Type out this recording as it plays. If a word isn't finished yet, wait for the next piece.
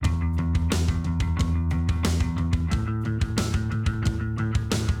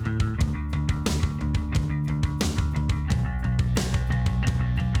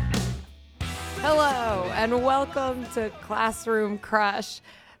and welcome to Classroom Crush.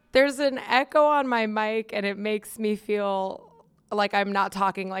 There's an echo on my mic, and it makes me feel like I'm not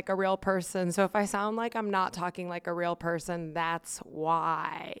talking like a real person. So if I sound like I'm not talking like a real person, that's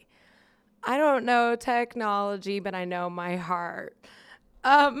why. I don't know technology, but I know my heart.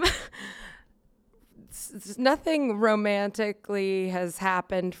 Nothing romantically has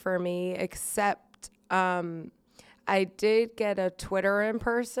happened for me except I did get a Twitter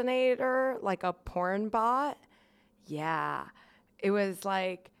impersonator, like a porn bot. Yeah. It was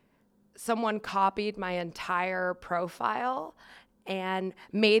like someone copied my entire profile and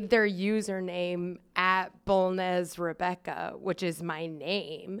made their username at Bolnez Rebecca, which is my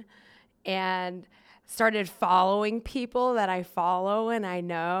name, and started following people that I follow and I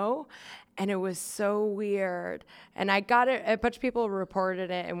know. And it was so weird. And I got it, a bunch of people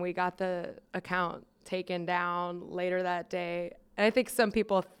reported it, and we got the account taken down later that day. And I think some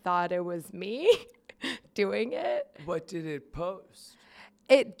people thought it was me doing it. What did it post?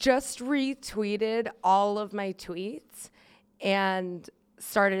 It just retweeted all of my tweets and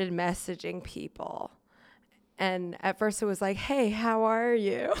started messaging people. And at first it was like, hey, how are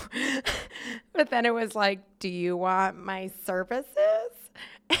you? But then it was like, do you want my services?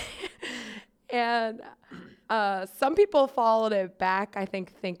 And some people followed it back, I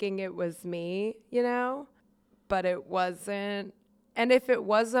think, thinking it was me, you know, but it wasn't. And if it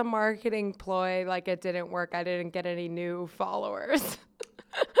was a marketing ploy, like, it didn't work. I didn't get any new followers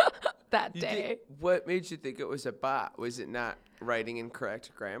that day. What made you think it was a bot? Was it not writing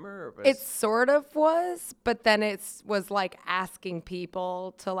incorrect grammar? Or was It sort of was, but then it was like asking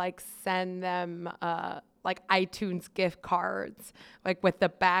people to like send them like iTunes gift cards, like with the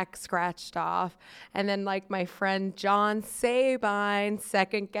back scratched off. And then like my friend John Sabine,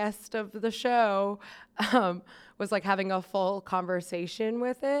 second guest of the show, was like having a full conversation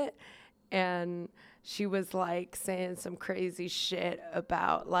with it. And she was like saying some crazy shit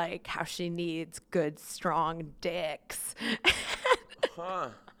about like how she needs good, strong dicks. Huh.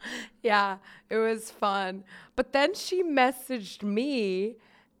 Yeah, it was fun. But then she messaged me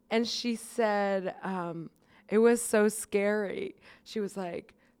and she said, it was so scary. She was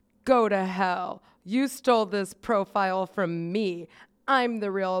like, go to hell. You stole this profile from me. I'm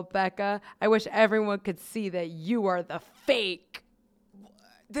the real Becca. I wish everyone could see that you are the fake.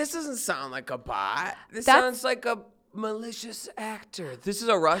 This doesn't sound like a bot. This sounds like a malicious actor. This is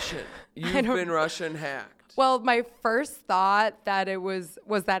a Russian. You've been Russian hacked. Well, my first thought that it was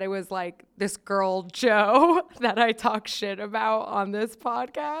that it was like this girl, Jo, that I talk shit about on this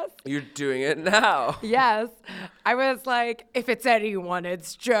podcast. You're doing it now. Yes. I was like, if it's anyone,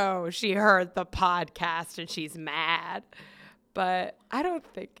 it's Jo. She heard the podcast and she's mad. But I don't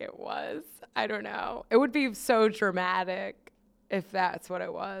think it was. I don't know. It would be so dramatic if that's what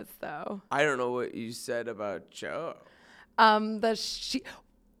it was, though. I don't know what you said about Jo. And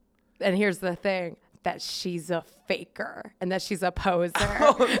here's the thing. That she's a faker and that she's a poser.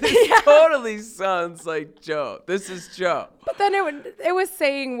 Oh, this totally sounds like Jo. This is Jo. But then it was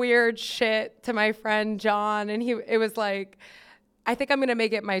saying weird shit to my friend John, and it was like, I think I'm gonna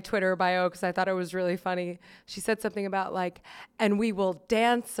make it my Twitter bio because I thought it was really funny. She said something about like, and we will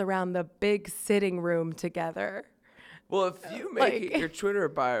dance around the big sitting room together. Well, if you make it your Twitter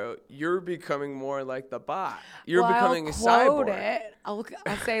bio, you're becoming more like the bot. You're becoming a cyborg. I'll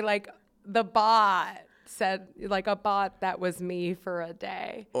say like, the bot said, like a bot that was me for a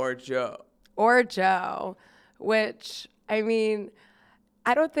day. Or Jo. Which, I mean,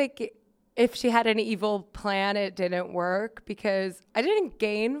 I don't think if she had an evil plan, it didn't work because I didn't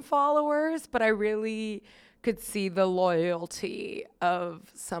gain followers, but I really could see the loyalty of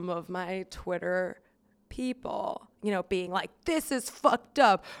some of my Twitter people, you know, being like, this is fucked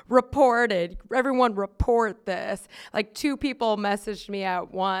up, reported, everyone report this. Like 2 people messaged me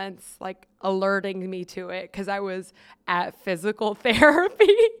at once, like alerting me to it because I was at physical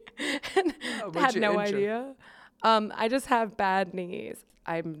therapy and had no idea. I just have bad knees.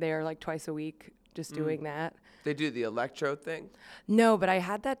 I'm there like twice a week just doing that. They do the electrode thing? No, but I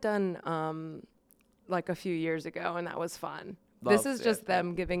had that done like a few years ago and that was fun. This is just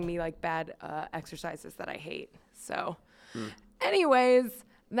them giving me like bad exercises that I hate. So anyways,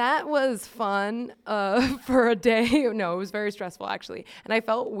 that was fun for a day. No, it was very stressful actually. And I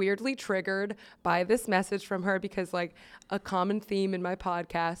felt weirdly triggered by this message from her because like a common theme in my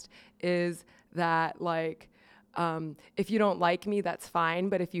podcast is that like, if you don't like me, that's fine.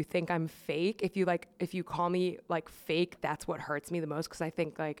 But if you think I'm fake, if you call me like fake, that's what hurts me the most. Cause I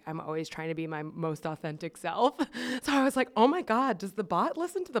think like I'm always trying to be my most authentic self. So I was like, oh my God, does the bot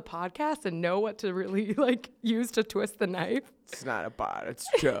listen to the podcast and know what to really like use to twist the knife? It's not a bot, it's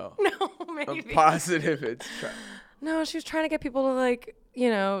Jo. No. Maybe. I'm positive it's Trump. No, she was trying to get people to like,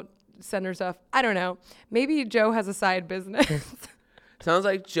 send her stuff. I don't know. Maybe Joe has a side business. Sounds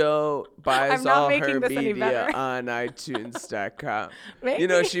like Joe buys all her media better. on iTunes.com.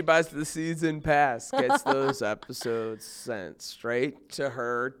 Maybe. She buys the season pass, gets those episodes sent straight to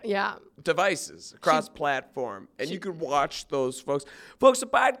her devices across platform. And you can watch those, folks. Folks, the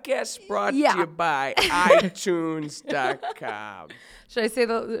podcast is brought to you by iTunes.com. Should I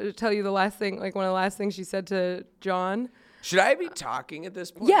tell you the last thing, like one of the last things she said to John? Should I be talking at this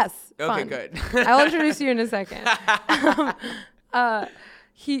point? Yes. Okay, fun. good. I'll introduce you in a second.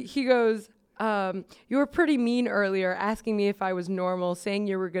 He goes, you were pretty mean earlier, asking me if I was normal, saying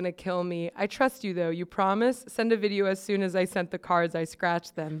you were going to kill me. I trust you, though. You promise? Send a video as soon as I sent the cards. I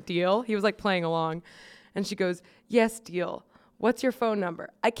scratched them. Deal? He was like playing along. And she goes, yes, deal. What's your phone number?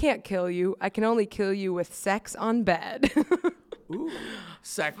 I can't kill you. I can only kill you with sex on bed. Ooh,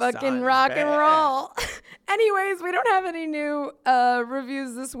 sex fucking on rock bed. and roll. Anyways, we don't have any new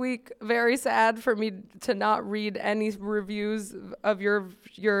reviews this week. Very sad for me to not read any reviews of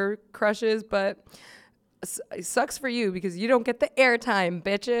your crushes, but it sucks for you because you don't get the airtime,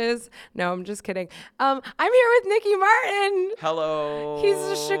 bitches. No, I'm just kidding. I'm here with Nicky Martin. Hello. He's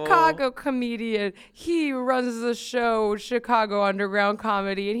a Chicago comedian. He runs the show Chicago Underground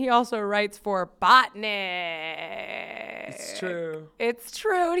Comedy, and he also writes for Botnik. It's true. It's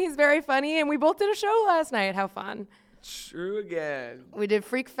true, and he's very funny, and we both did a show last night. How fun. True again. We did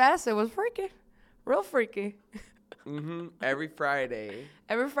Freak Fest. It was freaky. Real freaky. Mm-hmm. Every Friday.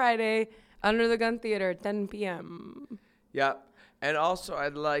 Every Friday, Under the Gun Theater, 10 p.m. Yep. And also,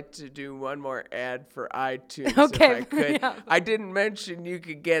 I'd like to do one more ad for iTunes Okay, if I could. yeah. I didn't mention you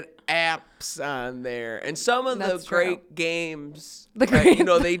could get apps on there. And some of That's the true. great games, The great-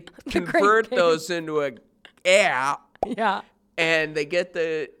 they the convert great those into a app. Yeah. And they get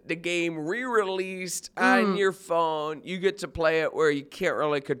the game re-released on your phone. You get to play it where you can't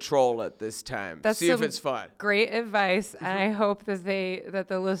really control it this time. That's See if some it's fun. Great advice, and I hope that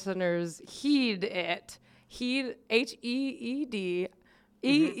the listeners heed it. Heed, H-E-E-D,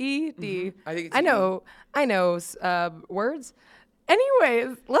 E-E-D. I think it's I know words.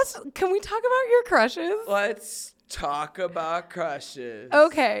 Anyways, can we talk about your crushes? Let's talk about crushes.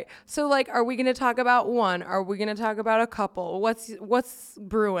 Okay, so are we gonna talk about one? Are we gonna talk about a couple? What's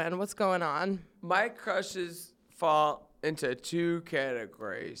brewing? What's going on? My crushes fall into two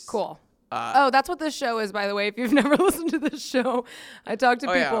categories. Cool. That's what this show is, by the way. If you've never listened to this show, I talk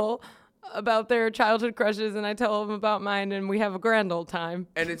to people about their childhood crushes, and I tell them about mine, and we have a grand old time.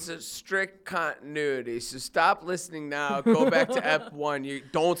 And it's a strict continuity, so stop listening now. Go back to Ep1. You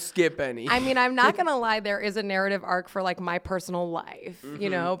don't skip any. I mean, I'm not gonna lie. There is a narrative arc for my personal life,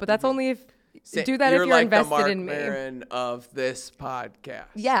 but that's only if do that if you're like invested the Mark in me. Maron of this podcast.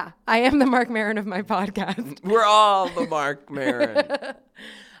 Yeah, I am the Mark Maron of my podcast. We're all the Mark Maron.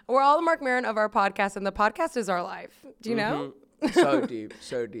 We're all the Mark Maron of our podcast, and the podcast is our life. Do you know? So deep,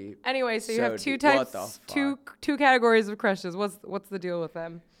 so deep. Anyway, so you So have two deep. What types, the two categories of crushes. What's the deal with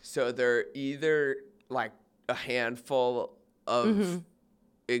them? So they're either a handful of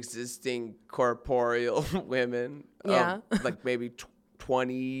existing corporeal women, maybe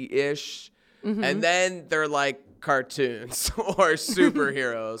 20-ish, and then they're cartoons or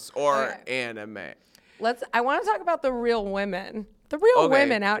superheroes or anime. I want to talk about the real women,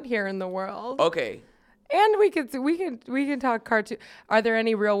 women out here in the world. Okay. And we can talk cartoon. Are there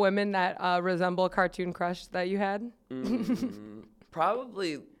any real women that resemble a cartoon crush that you had?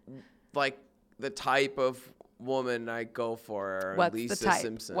 Probably the type of woman I go for. What's Lisa the type?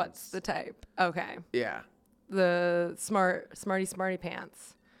 Simpson. What's the type? Okay. Yeah. The smarty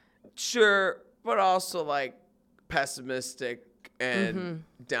pants. Sure, but also pessimistic and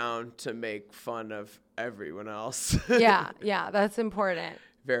down to make fun of everyone else. yeah, that's important.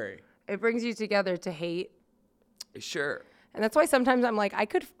 Very. It brings you together to hate. Sure. And that's why sometimes I'm I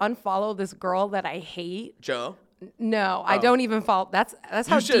could unfollow this girl that I hate. Joe? No, I don't even follow. That's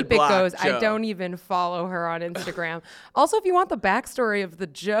how deep it goes. Joe. I don't even follow her on Instagram. Also, if you want the backstory of the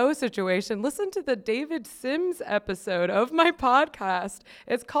Joe situation, listen to the David Sims episode of my podcast.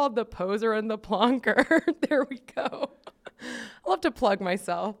 It's called The Poser and the Plonker. There we go. I love to plug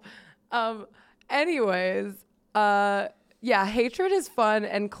myself. Anyways, hatred is fun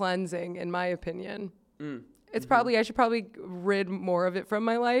and cleansing, in my opinion. It's probably, I should probably rid more of it from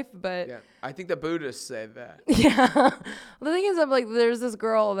my life, but. Yeah, I think the Buddhists say that. Yeah. The thing is, I'm like, there's this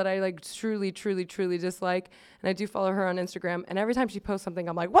girl that I like truly, truly, truly dislike, and I do follow her on Instagram, and every time she posts something,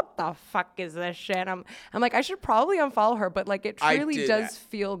 I'm like, what the fuck is this shit? I'm like, I should probably unfollow her, but like, it truly does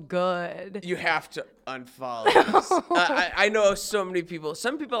feel good. You have to unfollow this. I know so many people.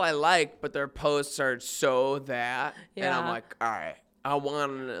 Some people I like, but their posts are so that, and I'm like, all right. I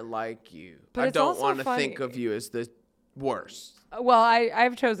want to like you. But I don't want to think of you as the worst. Well,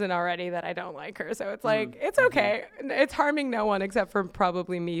 I've chosen already that I don't like her. So it's like, it's okay. It's harming no one except for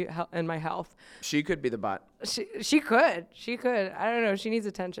probably me and my health. She could be the bot. She could. I don't know. She needs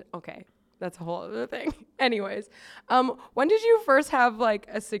attention. Okay. That's a whole other thing. Anyways, when did you first have like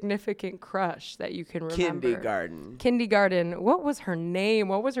a significant crush that you can remember? Kindergarten. What was her name?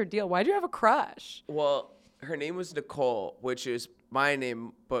 What was her deal? Why do you have a crush? Well, her name was Nicole, which is my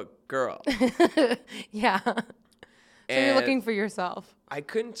name, but girl. Yeah. So you're looking for yourself. I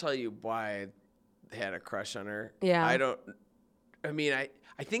couldn't tell you why I had a crush on her. Yeah.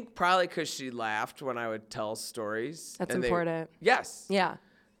 I think probably because she laughed when I would tell stories. That's important. Yes. Yeah.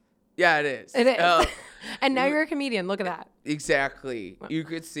 Yeah, it is. It is. And now you're a comedian. Look at that. Exactly. You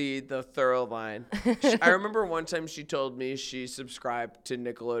could see the thorough line. I remember one time she told me she subscribed to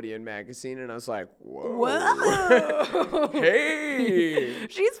Nickelodeon magazine, and I was like, whoa. Hey.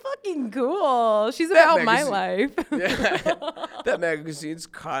 She's fucking cool. She's about my life. Yeah, that magazine's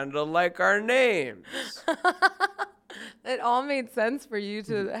kind of like our names. It all made sense for you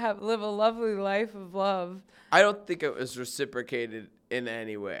to live a lovely life of love. I don't think it was reciprocated in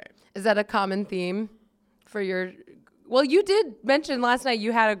any way. Is that a common theme for your... Well, you did mention last night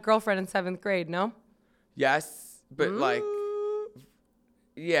you had a girlfriend in 7th grade, no? Yes, but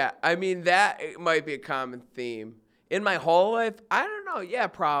yeah, I mean, that might be a common theme. In my whole life, I don't know. Yeah,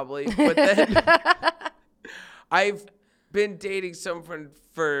 probably. But then I've been dating someone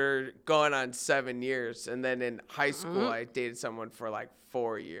for going on 7 years. And then in high school, I dated someone for like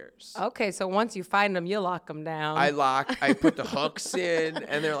 4 years. Okay, so once you find them, you lock them down. I put the hooks in,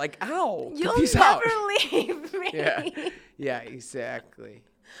 and they're like, ow, you'll peace never out. leave me. Yeah, exactly.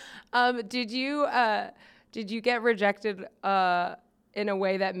 Did you get rejected in a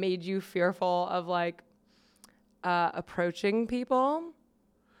way that made you fearful of like approaching people?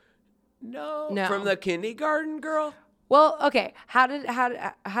 No. From the kindergarten girl? Well, okay. How did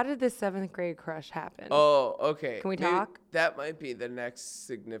this 7th grade crush happen? Oh, okay. Can we talk? That might be the next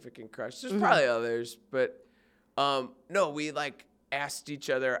significant crush. There's probably others, but no, we like asked each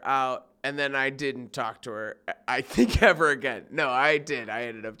other out, and then I didn't talk to her, I think, ever again. No, I did. I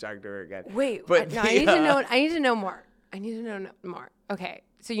ended up talking to her again. Wait, but no, I need to know more. Okay,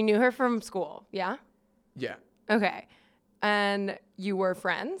 so you knew her from school, yeah? Yeah. Okay, and you were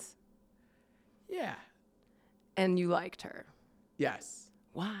friends? Yeah. And you liked her? Yes.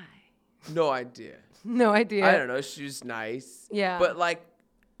 Why? No idea. No idea. I don't know. She was nice. Yeah. But like,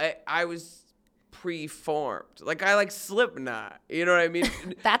 I was preformed. Like I like Slipknot. You know what I mean?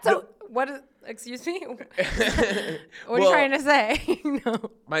 Excuse me? What are you trying to say?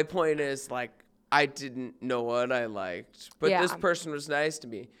 No. My point is like, I didn't know what I liked, but this person was nice to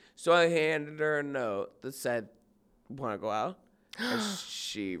me. So I handed her a note that said, "Want to go out?" And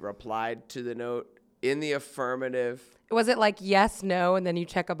she replied to the note in the affirmative. Was it like yes, no, and then you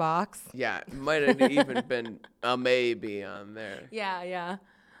check a box? Yeah, it might have even been a maybe on there. Yeah.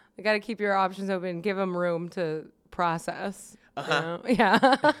 You got to keep your options open. Give them room to process. You know? Yeah.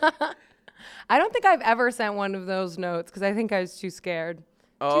 I don't think I've ever sent one of those notes because I think I was too scared.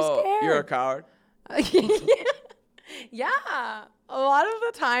 You're a coward? Yeah. A lot of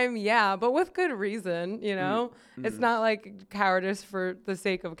the time, yeah, but with good reason, you know? Mm-hmm. It's not like cowardice for the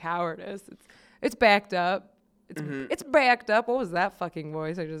sake of cowardice. It's backed up. It's backed up. What was that fucking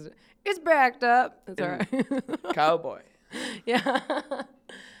voice? It's backed up. It's all right. Cowboy. Yeah.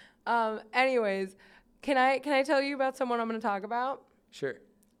 Anyways, can I tell you about someone I'm going to talk about? Sure.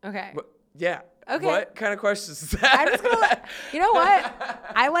 Okay. Yeah. Okay. What kind of questions is that? I'm just gonna you know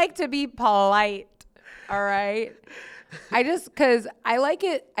what? I like to be polite. All right. Because I like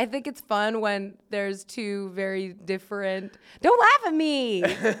it. I think it's fun when there's two very different. Don't laugh at me.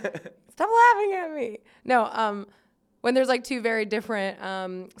 Stop laughing at me. No. When there's like two very different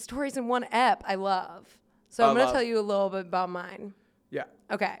stories in one ep, I love. So I'm gonna tell you a little bit about mine. Yeah.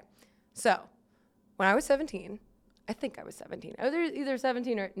 Okay. So when I was 17. I think I was 17. I was either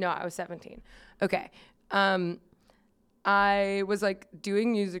 17 or... No, I was 17. Okay. I was, like,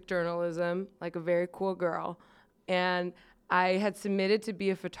 doing music journalism, like a very cool girl. And I had submitted to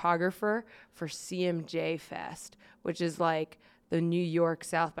be a photographer for CMJ Fest, which is, like, the New York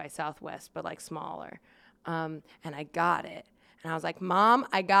South by Southwest, but, like, smaller. And I got it. And I was like, Mom,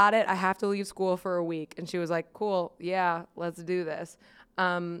 I got it. I have to leave school for a week. And she was like, cool. Yeah, let's do this.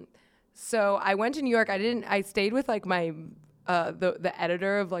 So I went to New York. I stayed with like my, the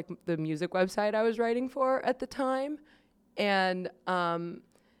editor of like the music website I was writing for at the time. And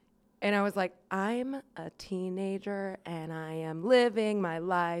I was like, I'm a teenager and I am living my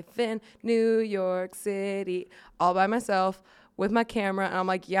life in New York City all by myself with my camera. And I'm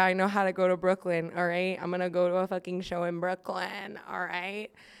like, yeah, I know how to go to Brooklyn. All right. I'm going to go to a fucking show in Brooklyn. All right.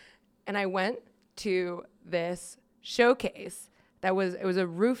 And I went to this showcase it was a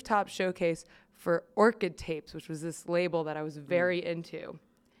rooftop showcase for Orchid Tapes, which was this label that I was very into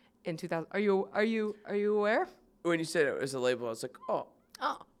in 2000. Are you aware? When you said it was a label, I was like, oh.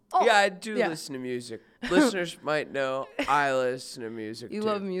 Yeah, I do listen to music. Listeners might know I listen to music, You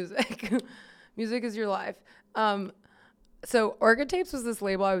love music. Music is your life. So Orchid Tapes was this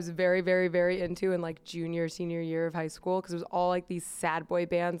label I was very, very, very into in like junior, senior year of high school because it was all like these sad boy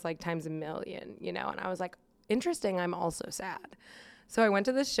bands like times a million, you know? And I was like, interesting, I'm also sad. So I went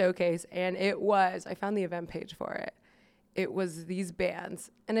to this showcase and I found the event page for it. It was these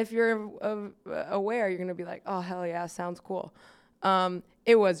bands. And if you're aware, you're going to be like, oh, hell yeah, sounds cool.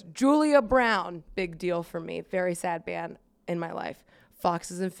 It was Julia Brown, big deal for me, very sad band in my life.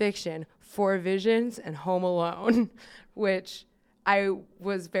 Foxes and Fiction, Four Visions, and Home Alone, which I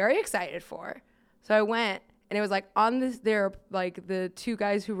was very excited for. So I went, and it was like on this, they're like the two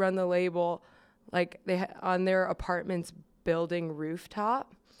guys who run the label, like on their apartment's building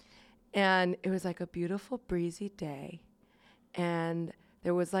rooftop. And it was like a beautiful breezy day. And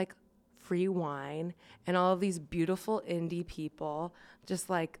there was like free wine and all of these beautiful indie people, just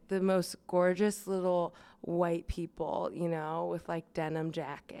like the most gorgeous little white people, you know, with like denim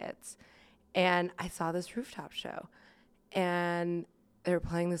jackets. And I saw this rooftop show and they were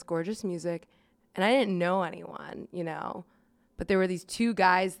playing this gorgeous music and I didn't know anyone, you know, but there were these two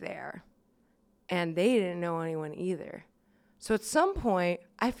guys there and they didn't know anyone either. So at some point,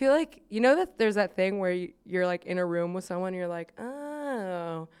 I feel like, you know that there's that thing where you're like in a room with someone, and you're like,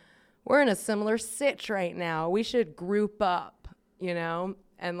 oh, we're in a similar sitch right now. We should group up, you know,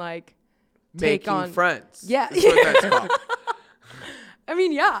 and like take on friends. Yeah. That's what that's called. I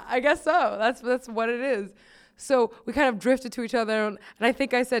mean, yeah, I guess so. That's what it is. So we kind of drifted to each other, and I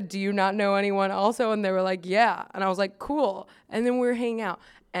think I said, do you not know anyone also? And they were like, yeah. And I was like, cool. And then we were hanging out,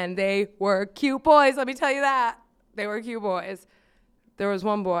 and they were cute boys, let me tell you that. They were cute boys. There was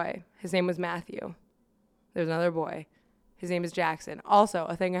one boy. His name was Matthew. There's another boy. His name is Jackson. Also,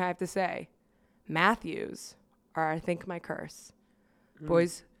 a thing I have to say, Matthews are, I think, my curse.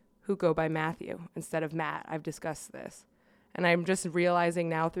 Boys who go by Matthew instead of Matt. I've discussed this. And I'm just realizing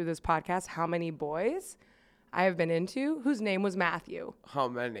now through this podcast how many boys I have been into whose name was Matthew. How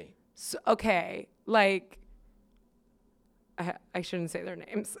many? So, okay, like, I shouldn't say their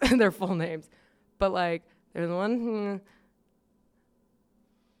names, their full names. But, like, there's one.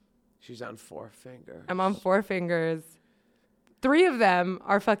 She's on Four Fingers. I'm on Four Fingers. 3 of them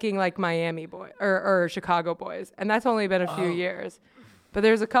are fucking like Miami boy or Chicago boys, and that's only been a few years. But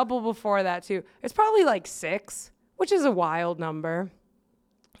there's a couple before that too. It's probably like 6, which is a wild number,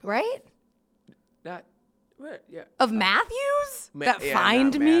 right? Not, yeah. Of Matthews that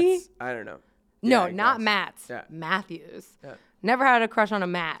find me. Matt's. I don't know. No, yeah, not Matt's. Yeah. Matthews. Yeah. Never had a crush on a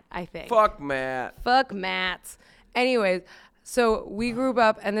Matt, I think. Fuck Matt. Fuck Matt's. Anyways, so we grew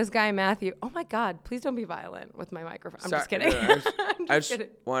up, and this guy, Matthew, oh my God, please don't be violent with my microphone. I'm just kidding. No, I just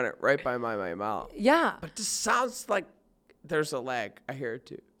want it right by my mouth. Yeah. But this sounds like there's a lag. I hear it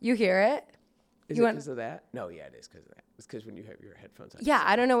too. You hear it? Is it because of that? No, yeah, it is because of that. It's because when you have your headphones on. Yeah,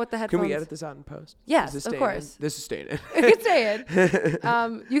 I don't know what the headphones. Can we edit this out in post? Yes, of course. This is staying in. It could stay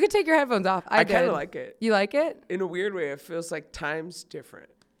in. You could take your headphones off. I kind of like it. You like it? In a weird way, it feels like time's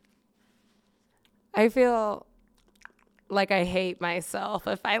different. I feel like I hate myself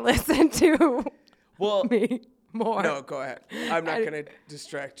if I listen to me more. No, go ahead. I'm not going to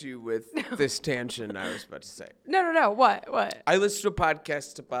distract you with this tangent I was about to say. No. What? I listened to a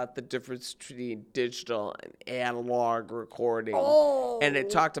podcast about the difference between digital and analog recording. Oh. And it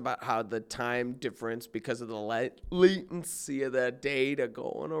talked about how the time difference because of the latency of the data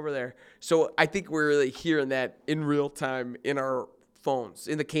going over there. So I think we're really hearing that in real time in our phones,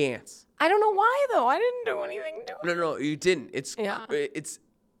 in the cans. I don't know why, though. I didn't do anything to it. No, you didn't. It's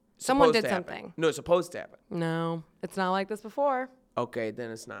Someone did something. No, it's supposed to happen. No, it's not like this before. Okay, then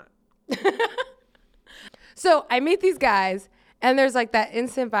it's not. So I meet these guys, and there's like that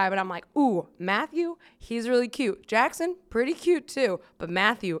instant vibe, and I'm like, ooh, Matthew, he's really cute. Jackson, pretty cute too, but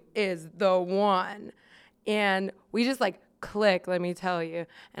Matthew is the one. And we just like click, let me tell you.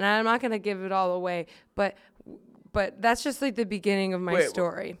 And I'm not going to give it all away, but that's just like the beginning of my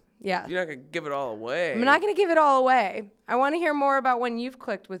story. Yeah. You're not going to give it all away. I'm not going to give it all away. I want to hear more about when you've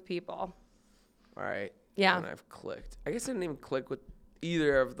clicked with people. All right. Yeah. When I've clicked. I guess I didn't even click with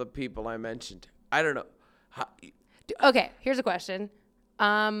either of the people I mentioned. I don't know. Okay, here's a question.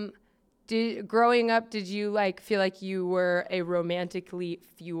 Growing up, did you feel like you were a romantically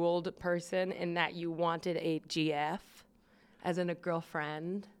fueled person in that you wanted a GF, as in a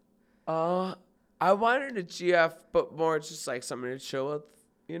girlfriend? I wanted a GF, but more just like something to chill with.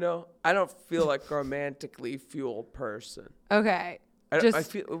 You know, I don't feel like a romantically fueled person. Okay. I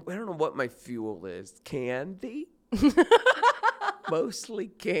don't know what my fuel is. Candy? Mostly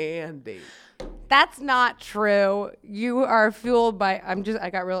candy. That's not true. You are fueled by, I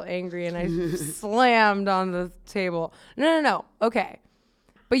got real angry and I slammed on the table. No. Okay.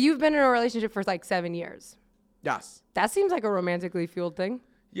 But you've been in a relationship for like 7 years. Yes. That seems like a romantically fueled thing.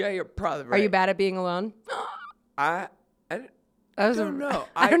 Yeah, you're probably right. Are you bad at being alone? I don't know.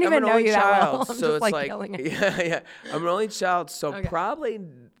 I don't even know you that well. I'm so just like yelling at you. Yeah. I'm an only child, so probably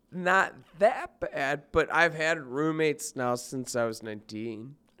not that bad. But I've had roommates now since I was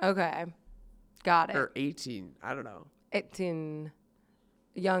 19. Okay, got it. Or 18. I don't know. 18.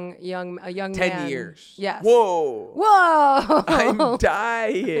 A young 10 man. 10 years. Yes. Whoa. I'm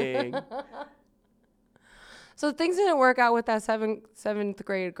dying. So things didn't work out with that seventh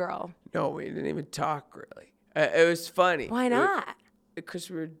grade girl. No, we didn't even talk really. It was funny. Why not? Because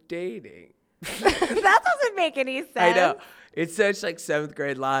we were dating. That doesn't make any sense. I know. It's such like 7th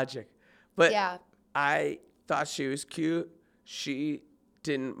grade logic. But yeah. I thought she was cute. She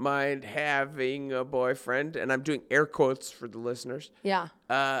didn't mind having a boyfriend. And I'm doing air quotes for the listeners. Yeah.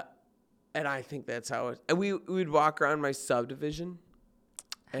 And I think that's how it. And we'd walk around my subdivision.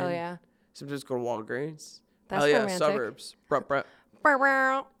 Hell yeah. Sometimes go to Walgreens. That's hell yeah, romantic. suburbs. Bruh.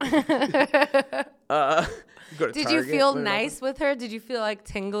 Go to Did Target, you feel nice with her? Did you feel like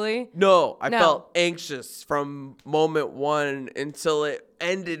tingly? No, I felt anxious from moment one until it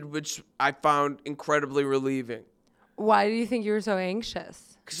ended, which I found incredibly relieving. Why do you think you were so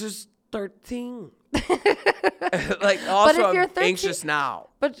anxious? Because I was 13. Like, also, I'm 13, anxious now.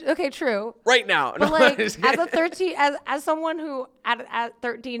 But, okay, true. Right now. But, like, as a 13, as someone who at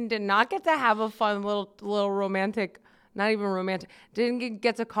 13 did not get to have a fun little romantic, not even romantic, didn't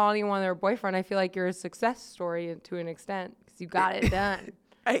get to call anyone their boyfriend, I feel like you're a success story to an extent because you got it done.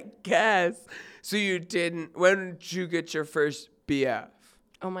 I guess. So you didn't. When did you get your first BF?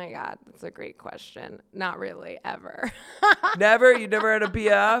 Oh my God, that's a great question. Not really, ever. Never? You never had a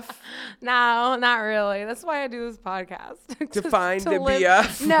BF? No, not really. That's why I do this podcast. To find a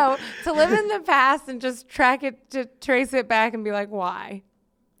BF? No, to live in the past and just to trace it back and be like, why?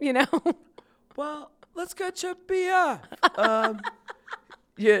 You know? Well, let's get you a BF.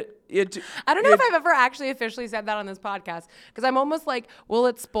 I don't know if I've ever actually officially said that on this podcast because I'm almost like, will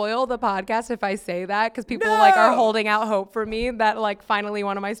it spoil the podcast if I say that? Because people are holding out hope for me that finally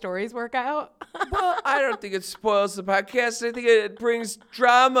one of my stories work out. Well, I don't think it spoils the podcast. I think it brings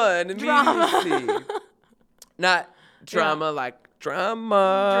drama and immediacy. Not drama like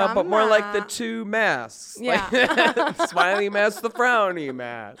drama, but more like the two masks. Yeah. Smiley mask, the frowny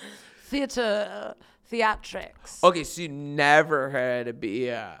mask. Theatrics. Okay, so you never had a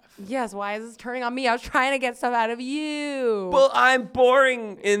BF. Yes, why is this turning on me? I was trying to get stuff out of you. Well, I'm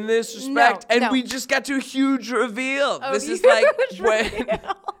boring in this respect, we just got to a huge reveal. This is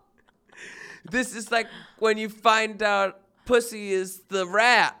like when you find out pussy is the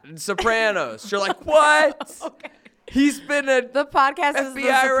rat in Sopranos. You're like, what? Okay. He's been the podcast FBI is the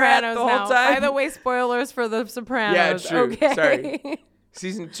Sopranos rat the whole now. time. By the way, spoilers for the Sopranos. Yeah, true. Okay. Sorry.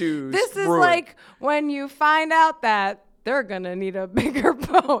 Season 2. This is ruined. like when you find out that they're gonna need a bigger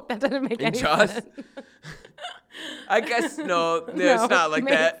boat. That doesn't make any sense. I guess no, it's not like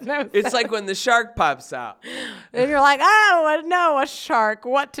that. No it's sense. like when the shark pops out. And you're like, oh, no, a shark.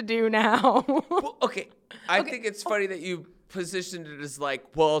 What to do now? Well, okay. I think it's funny that you positioned it as like,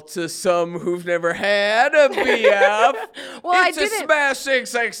 well, to some who've never had a BF, well, it's a smashing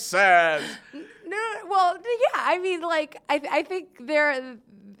success. No, well, yeah. I mean, I think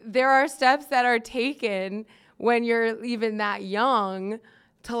there are steps that are taken when you're even that young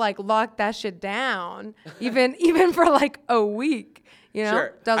to lock that shit down, even for a week. You know,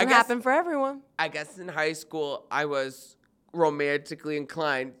 Sure. Doesn't happen for everyone. I guess in high school I was romantically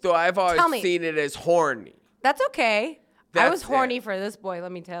inclined, though I've always seen it as horny. That's okay. I was horny for this boy.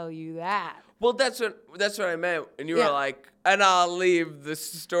 Let me tell you that. Well, that's what I meant, and you were like, and I'll leave the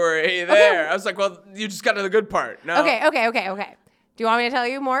story there. I was like, well, you just got to the good part. No. Okay. Do you want me to tell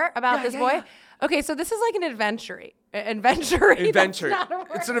you more about this boy? Yeah. Okay, so this is like an adventure. Adventure. Adventure.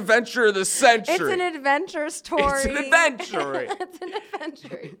 It's an adventure of the century. It's an adventure story. It's an adventure. It's an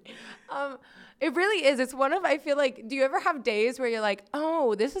adventure. It really is. It's one of, I feel like, do you ever have days where you're like,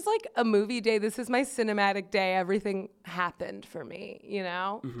 oh, this is like a movie day. This is my cinematic day. Everything happened for me, you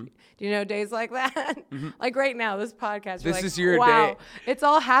know? Mm-hmm. Do you know days like that? Mm-hmm. Like right now, this podcast. This like, is your wow, day. It's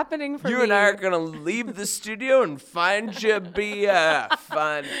all happening for me. You and I are going to leave the studio and find you BF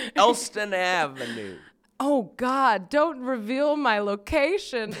on Elston Avenue. Oh, God, don't reveal my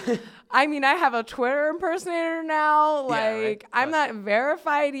location. I mean, I have a Twitter impersonator now. Like, yeah, right. I'm not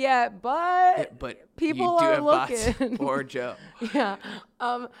verified yet, but people are looking. Poor Joe. Yeah.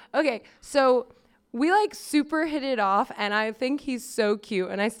 Okay, so we, like, super hit it off, and I think he's so cute.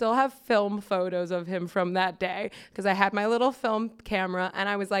 And I still have film photos of him from that day because I had my little film camera, and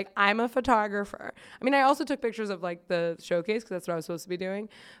I was like, I'm a photographer. I mean, I also took pictures of, like, the showcase because that's what I was supposed to be doing.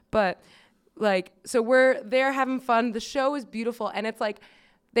 But, like, so we're there having fun. The show is beautiful, and it's, like,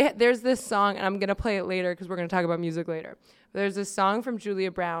 there's this song, and I'm going to play it later because we're going to talk about music later. There's this song from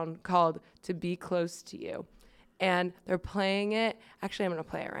Julia Brown called To Be Close to You. And they're playing it. Actually, I'm going to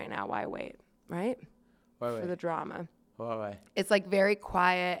play it right now. Why wait? Right? Why wait? For the drama. Why wait? It's like very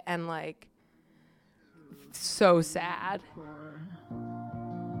quiet and like so sad.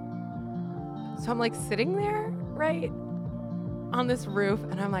 So I'm like sitting there, right? On this roof.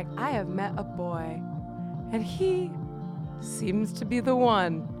 And I'm like, I have met a boy. And he seems to be the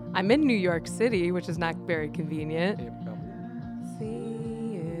one. I'm in New York City, which is not very convenient. See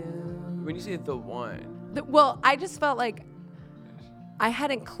you. When you say the one. Well, I just felt like I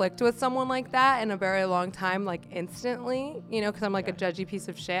hadn't clicked with someone like that in a very long time, like instantly, you know, because I'm like a judgy piece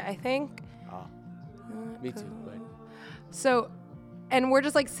of shit, I think. Oh, me too. But. So, and we're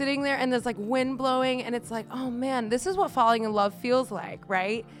just like sitting there and there's like wind blowing and it's like, oh man, this is what falling in love feels like,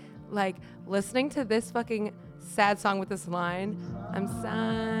 right? Like listening to this fucking sad song with this line, I'm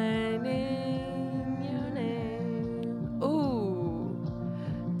signing your name, ooh,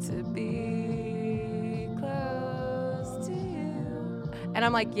 to be close to you. And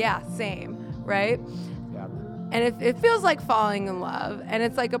I'm like, yeah, same, right? Yeah. And it feels like falling in love, and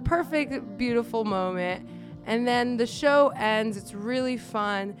it's like a perfect, beautiful moment. And then the show ends, it's really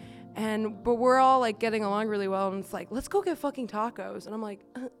fun, but we're all like getting along really well, and it's like, let's go get fucking tacos. And I'm like,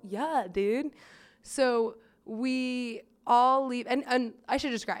 yeah, dude. So we all leave, and I should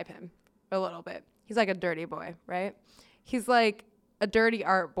describe him a little bit. He's like a dirty boy, right? He's like a dirty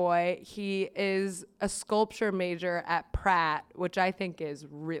art boy. He is a sculpture major at Pratt, which I think is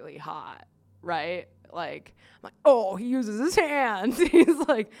really hot, right? Like, I'm like, oh, he uses his hands.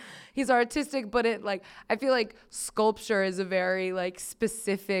 He's artistic, but I feel like sculpture is a very like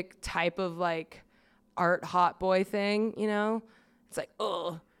specific type of like art hot boy thing, you know? It's like,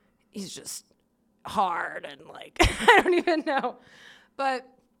 oh, he's just hard and like I don't even know. But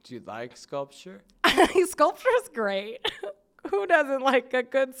do you like sculpture? Sculpture is great. Who doesn't like a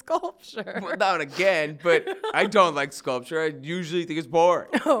good sculpture? Well, not again, but I don't like sculpture. I usually think it's boring.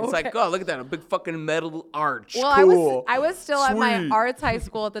 Oh, it's like, oh, look at that, a big fucking metal arch. Well, cool. I was still at my arts high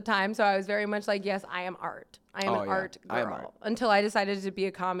school at the time, so I was very much like, yes, I am art. I am an art girl. I am art. Until I decided to be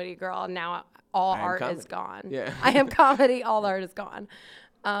a comedy girl, and now all art is gone. Yeah. I am comedy, all art is gone.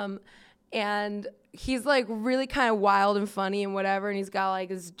 And he's like really kind of wild and funny and whatever, and he's got like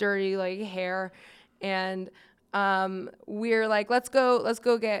this dirty like hair, and we're like, let's go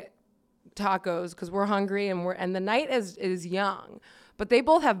get tacos because we're hungry and the night is young, but they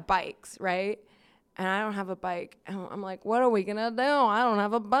both have bikes, right? And I don't have a bike. And I'm like, what are we gonna do? I don't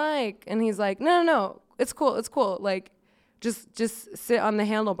have a bike. And he's like, no, it's cool. Like, just sit on the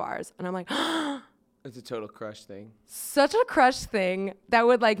handlebars. And I'm like, it's a total crush thing. Such a crush thing that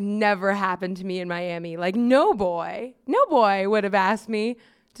would like never happen to me in Miami. Like no boy would have asked me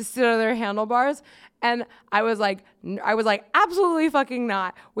to sit on their handlebars. And I was like, absolutely fucking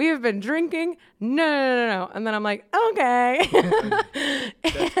not. We have been drinking. No. And then I'm like, okay.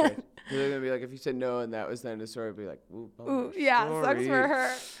 That's great. They're going to be like, if you said no and that was the end of the story, it'd be like, ooh, yeah, sucks for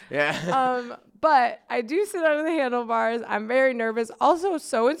her. Yeah. But I do sit under the handlebars. I'm very nervous. Also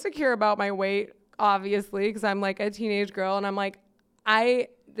so insecure about my weight, obviously, because I'm like a teenage girl. And I'm like,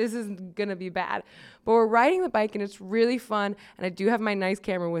 this is going to be bad. But we're riding the bike and it's really fun. And I do have my nice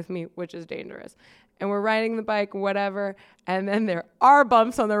camera with me, which is dangerous. And we're riding the bike, whatever. And then there are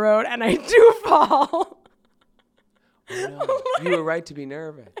bumps on the road and I do fall. Oh, no. You were right to be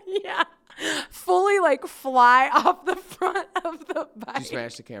nervous. Yeah. Fully like fly off the front of the bike. Did you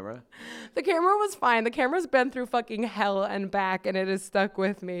smash the camera? The camera was fine. The camera's been through fucking hell and back and it is stuck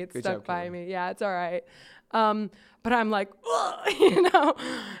with me. It's stuck by me. Yeah, it's all right. But I'm like, you know,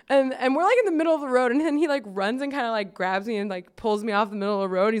 and we're like in the middle of the road, and then he like runs and kind of like grabs me and like pulls me off the middle of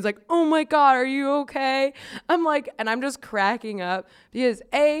the road. And he's like, oh my God, are you okay? I'm like, and I'm just cracking up because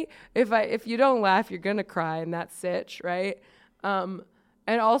if you don't laugh, you're gonna cry in that sitch, right?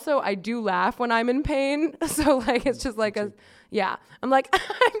 And also I do laugh when I'm in pain. So like, it's just like I'm like,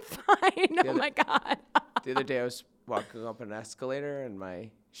 I'm fine. Oh my God. The other day I was walking up an escalator and my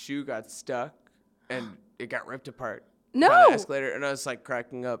shoe got stuck and it got ripped apart. No. On the escalator, and I was like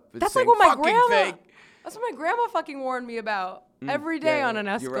cracking up. That's like what my grandma. That's what my grandma fucking warned me about every day on an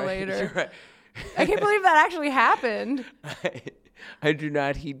escalator. You're right. I can't believe that actually happened. I do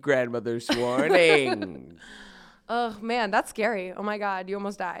not heed grandmother's warning. Oh man, that's scary. Oh my God, you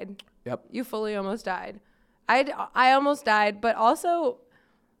almost died. Yep. You fully almost died. I almost died, but also,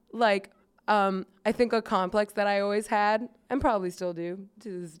 like, I think a complex that I always had and probably still do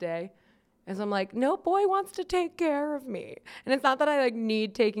to this day. And so I'm like, no boy wants to take care of me. And it's not that I like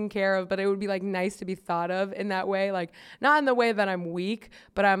need taking care of, but it would be like nice to be thought of in that way. Like not in the way that I'm weak,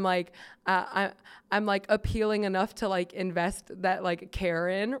 but I'm like, I'm like appealing enough to like invest that like care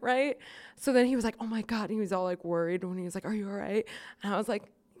in. Right. So then he was like, oh my God. And he was all like worried when he was like, are you all right? And I was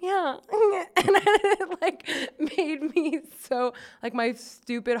like, yeah. And it like made me so like my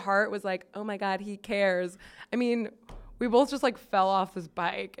stupid heart was like, oh my God, he cares. I mean, we both just like fell off this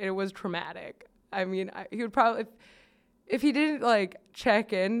bike and it was traumatic. I mean, he would probably, if he didn't like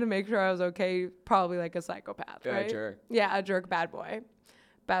check in to make sure I was okay, probably like a psychopath, right? A jerk. Yeah, a jerk, bad boy.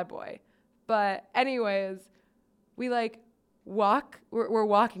 But anyways, we like walk, we're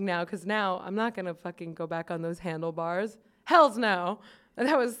walking now because now I'm not going to fucking go back on those handlebars. Hells no. And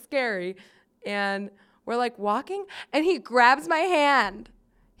that was scary. And we're like walking and he grabs my hand.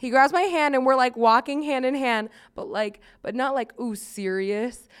 He grabs my hand and we're like walking hand in hand, but not like, ooh,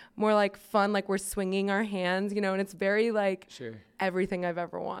 serious, more like fun, like we're swinging our hands, you know, and it's very like everything I've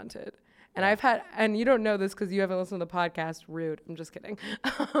ever wanted. And I've had, and you don't know this because you haven't listened to the podcast. Rude. I'm just kidding.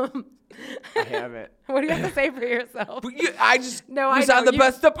 I haven't. What do you have to say for yourself? I just was on the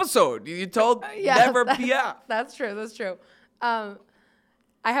best episode. You told never BF. That's true.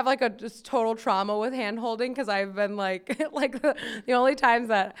 I have like a just total trauma with hand holding because I've been like the only times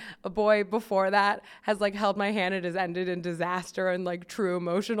that a boy before that has like held my hand, it has ended in disaster and like true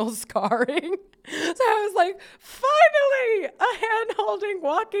emotional scarring. So I was like, finally a hand holding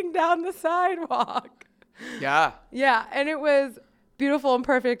walking down the sidewalk. Yeah. Yeah. And it was beautiful and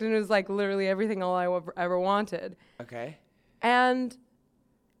perfect. And it was like literally everything all I ever wanted. Okay. And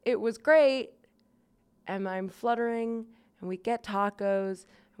it was great. And I'm fluttering. And we get tacos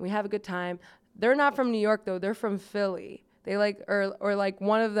and we have a good time. They're not from New York though. They're from Philly. They like, or like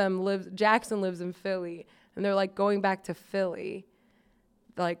one of them Jackson lives in Philly and they're like going back to Philly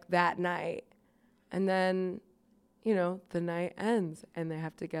like that night. And then, you know, the night ends and they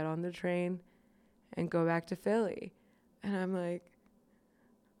have to get on the train and go back to Philly. And I'm like,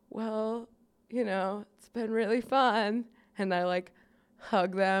 well, you know, it's been really fun. And I like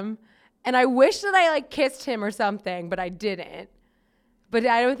hug them. And I wish that I like kissed him or something, but I didn't. But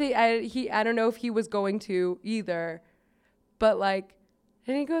I don't think I don't know if he was going to either. But like,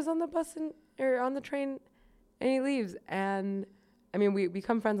 and he goes on the bus or on the train, and he leaves. And I mean, we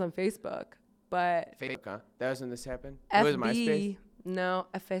become friends on Facebook, but Facebook, huh? That was when this happened. FB, it was MySpace. No,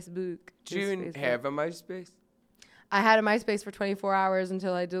 a Facebook. Did you have a MySpace? I had a MySpace for 24 hours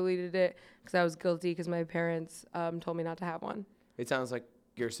until I deleted it because I was guilty because my parents told me not to have one. It sounds like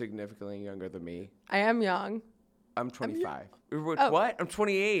you're significantly younger than me. I am young. I'm 25. What? I'm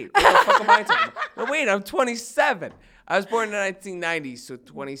 28. What the fuck am I talking about? No, wait, I'm 27. I was born in the 1990s, so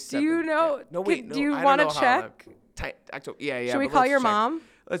 27. Do you know? Yeah. No, wait, do you want to check? Yeah. Should we call your mom?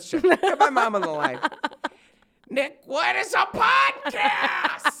 Let's check. Get my mom on the line. Nick, what is a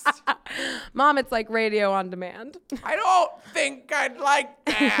podcast? Mom, it's like radio on demand. I don't think I'd like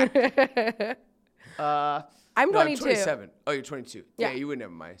that. I'm 22. I'm 27. Oh, you're 22. Yeah, you wouldn't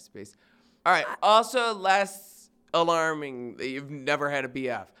have MySpace. All right. Also, less alarming that you've never had a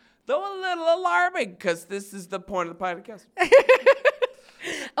BF. Though a little alarming because this is the point of the podcast.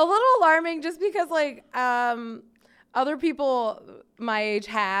 A little alarming just because, like, other people my age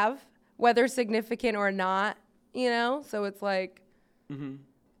have, whether significant or not, you know? So it's like,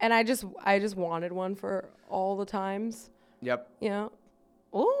 and I just wanted one for all the times. Yep. You know?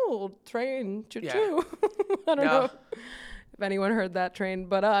 Oh, train, choo-choo. I don't know if anyone heard that train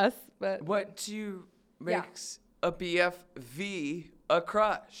but us. But what do you makes a BFV a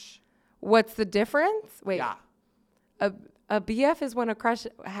crush? What's the difference? Wait. Yeah. A BF is when a crush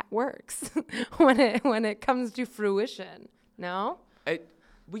works. when it comes to fruition. No? Well,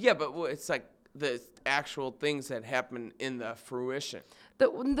 yeah, but it's like the actual things that happen in the fruition.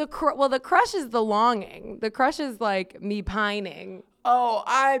 The crush is the longing. The crush is like me pining. Oh,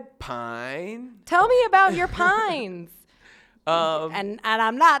 I pine. Tell me about your pines. And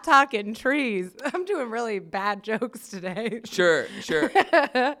I'm not talking trees. I'm doing really bad jokes today. Sure.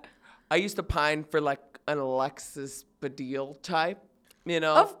 I used to pine for like an Alexis Badil type,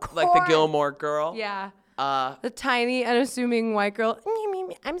 Of course. like the Gilmore Girl. Yeah. The tiny, unassuming white girl.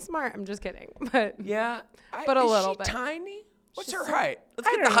 I'm smart. I'm just kidding. But yeah, but a little bit. Tiny? What's her height? Let's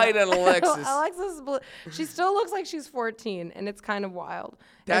get the height on Alexis. Alexis, she still looks like she's 14, and it's kind of wild.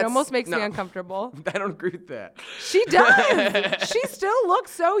 It almost makes me uncomfortable. I don't agree with that. She does. She still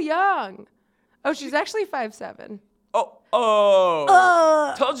looks so young. Oh, she's actually 5'7".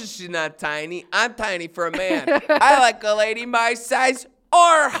 Told you she's not tiny. I'm tiny for a man. I like a lady my size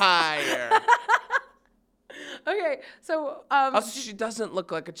or higher. Okay, so also, she doesn't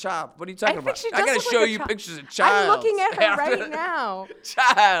look like a child. What are you talking about? I gotta show you pictures of Child. I'm looking at her right now.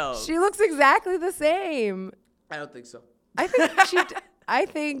 Child. She looks exactly the same. I don't think so. I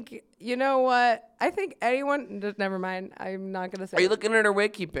think you know what? I think anyone. Never mind. I'm not gonna say. Are you looking at her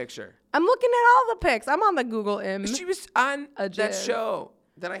wiki picture? I'm looking at all the pics. I'm on the Google Im. She was on that show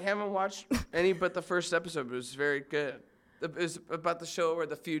that I haven't watched any but the first episode, but it was very good. It was about the show where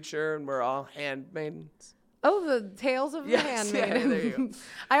the future and we're all handmaidens. Oh, the Tales of the Handmaiden. Yeah, there you go.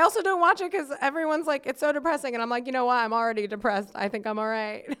 I also don't watch it because everyone's like, it's so depressing. And I'm like, you know what? I'm already depressed. I think I'm all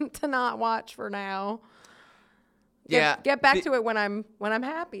right to not watch for now. Get back to it when I'm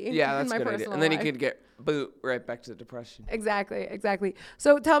happy. Yeah, that's in my a good idea. And then you could get right back to the depression. Exactly.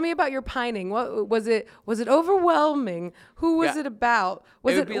 So tell me about your pining. What was it? Was it overwhelming? Who was it about?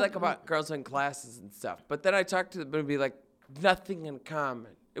 It would be like about girls in classes and stuff. But then I talked to them, it would be like nothing in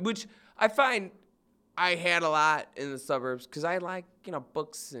common, which I find I had a lot in the suburbs because I like,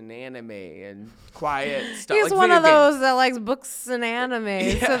 books and anime and quiet stuff. He's like one of those games. that likes books and anime.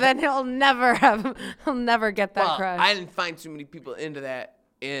 Yeah. So then he'll never get that crush. I didn't find too many people into that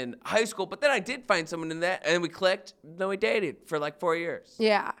in high school, but then I did find someone in that, and then we clicked. Then we dated for like 4 years.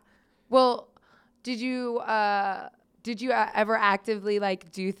 Yeah. Well, did you ever actively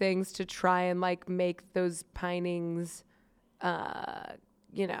like do things to try and like make those pinings,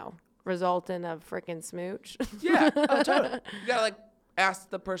 result in a freaking smooch? Yeah, totally. You gotta like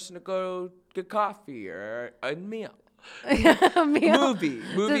ask the person to go get coffee or a meal. A meal.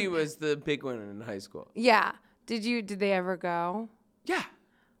 Movie was the big one in high school. Yeah. Did they ever go? Yeah.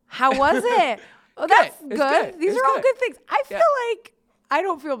 How was it? Oh, that's good. These are all good things. I feel like I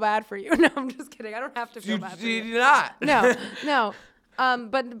don't feel bad for you. No, I'm just kidding. I don't have to feel bad for you. You do not. No.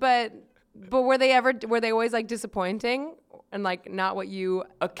 But were they always like disappointing and like not what you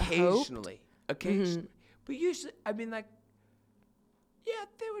occasionally hoped? Mm-hmm. But usually, I mean, like, yeah,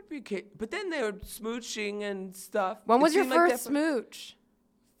 they would be but then they were smooching and stuff. When was your first smooch?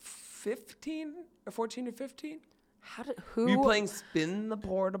 15 or 14 or 15. Who? Were you playing Spin the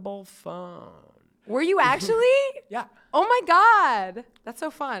Portable Phone? Were you actually? Yeah. Oh my God, that's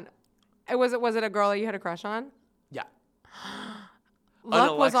so fun. Was it a girl that you had a crush on? Yeah.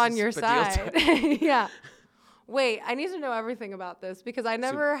 Luck was on your side. Yeah. Wait, I need to know everything about this because I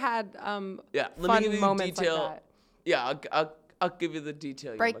never had fun moments like that. Yeah, I'll give you the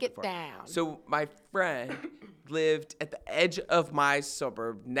detail. Break it down. So my friend lived at the edge of my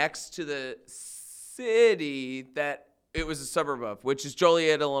suburb next to the city that it was a suburb of, which is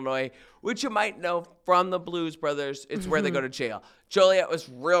Joliet, Illinois, which you might know from the Blues Brothers. It's where they go to jail. Joliet was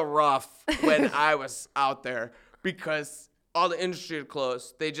real rough when I was out there because all the industry had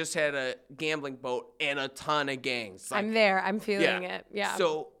closed. They just had a gambling boat and a ton of gangs. I'm there. I'm feeling it. Yeah.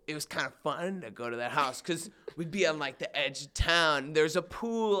 So it was kind of fun to go to that house because we'd be on like the edge of town. There's a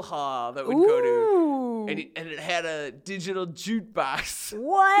pool hall that we'd go to. And it had a digital jukebox.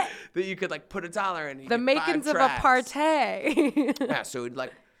 What? That you could like put $1 in. The makings of a party. Yeah, so we'd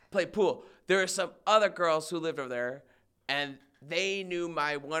like play pool. There were some other girls who lived over there, and they knew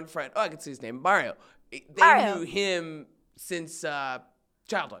my one friend. Oh, I can see his name, Mario. They knew him since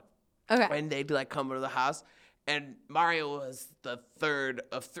childhood. Okay. And they'd like come to the house, and Mario was the third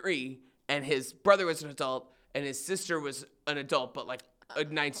of 3, and his brother was an adult, and his sister was an adult, but like a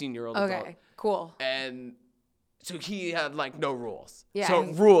 19-year-old adult. Okay, cool. And so he had like no rules. Yeah. So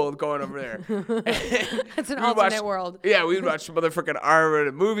ruled going over there. It's an alternate world. Yeah, we'd watch motherfucking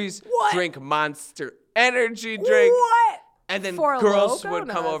R-rated movies. What? Drink Monster Energy drink. What? And then For girls Loco? would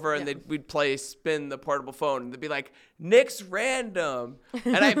come over and we'd play Spin the Portable Phone. And they'd be like, Nick's random.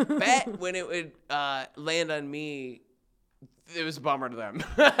 And I bet when it would land on me, it was a bummer to them.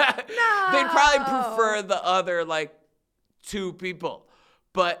 No. They'd probably prefer the other like 2 people.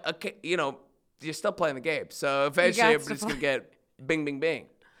 But, you're still playing the game. So eventually everybody's going to get bing, bing, bing.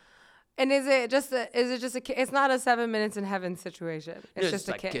 And is it just it's not a 7 minutes in heaven situation. It's just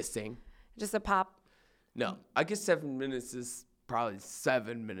a like kiss. Kissing. Just a pop. No, I guess 7 minutes is probably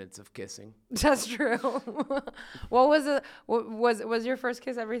 7 minutes of kissing. That's true. What was it? Was your first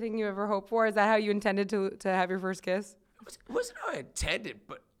kiss everything you ever hoped for? Is that how you intended to have your first kiss? It wasn't how I intended,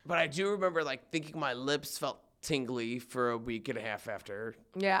 but I do remember like thinking my lips felt tingly for a week and a half after.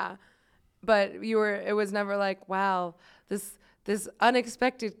 Yeah, but it was never like, wow, this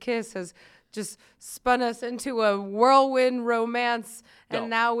unexpected kiss has just spun us into a whirlwind romance, and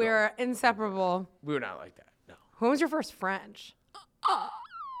now we are inseparable. We were not like that. No. When was your first French?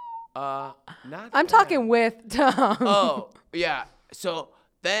 Not. I'm talking with Tom. Oh yeah. So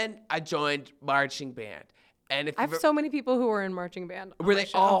then I joined marching band, and I have so many people who were in marching band. Were they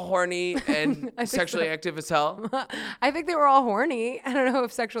all horny and sexually active as hell? I think they were all horny. I don't know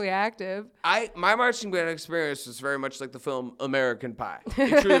if sexually active. My marching band experience was very much like the film American Pie.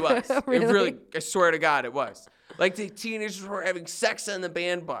 It truly was. Really? It really, I swear to God, it was. Like the teenagers were having sex on the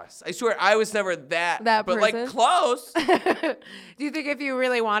band bus. I swear, I was never that but person? like close. Do you think if you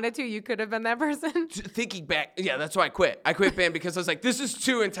really wanted to, you could have been that person? Thinking back, yeah, that's why I quit. I quit band because I was like, this is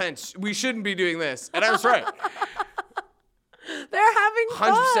too intense. We shouldn't be doing this. And I was right. They're having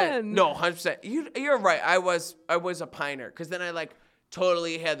 100%. fun. No, 100%. You're right. I was a piner because then I like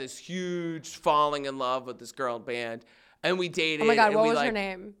totally had this huge falling in love with this girl in band, and we dated. Oh my God, what was her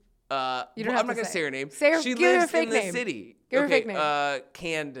name? I'm not gonna say her name. Give She her a lives fake in the name. city. Give her a okay, fake name.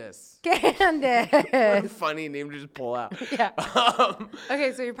 Candace. Candace. Funny name to just pull out. Yeah.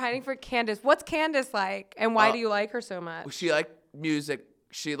 Okay, so you're pining for Candace. What's Candace like, and why do you like her so much? She liked music.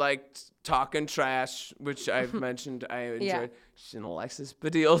 She liked talking trash, which I've mentioned I enjoyed. Yeah. She's an Alexis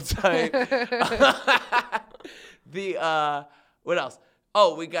Badil type. What else?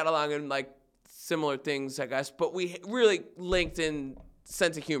 Oh, we got along in like similar things, I guess, but we really linked in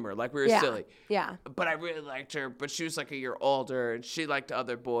sense of humor, like we were silly. Yeah. But I really liked her, but she was like a year older, and she liked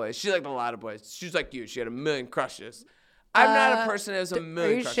other boys. She liked a lot of boys. She was like you. She had a million crushes. I'm not a person that has a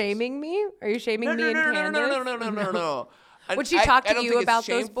million crushes. Are you shaming me? Are you shaming me and Candace? No. Would she talk to you about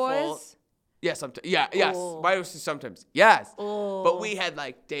those boys? Yes, yes. Ooh. Why was she sometimes? Yes. Ooh. But we had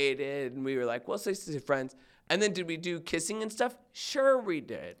like dated, and we were like, well, let's stay friends. And then did we do kissing and stuff? Sure, we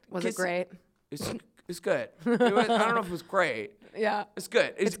did. Was it great? It's good. I don't know if it was great. Yeah. It's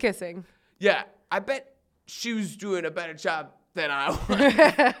good. It's kissing. Yeah. I bet she was doing a better job than I was.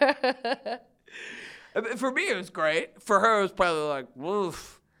 For me, it was great. For her, it was probably like,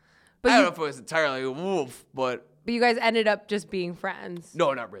 woof. But I don't know if it was entirely woof, but you guys ended up just being friends.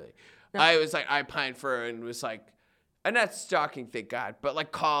 No, not really. No. I was like, I pined for her and was like, I'm not stalking, thank God, but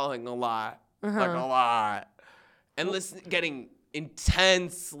like calling a lot. Like a lot. And getting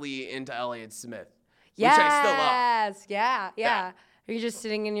intensely into Elliott Smith. Yes. Which I still love. Yeah. Are you just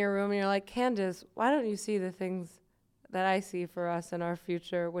sitting in your room and you're like, Candace, why don't you see the things that I see for us in our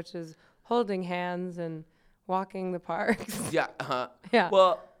future, which is holding hands and walking the parks? Yeah. Yeah.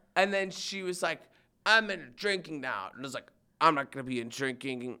 Well, and then she was like, I'm into drinking now. And I was like, I'm not going to be in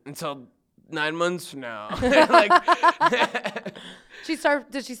drinking until 9 months from now. Like,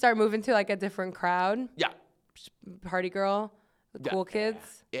 Did she start moving to like a different crowd? Yeah. Party girl? The cool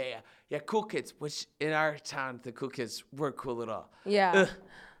kids? Yeah, cool kids, which in our town, the cool kids weren't cool at all. Yeah.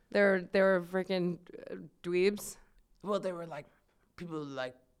 They were freaking dweebs. Well, they were like people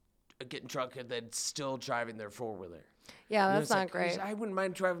like getting drunk and then still driving their four-wheeler. Yeah, that's not great. I wouldn't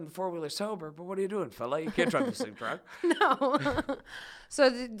mind driving the four-wheeler sober, but what are you doing, fella? You can't drive this thing drunk. No.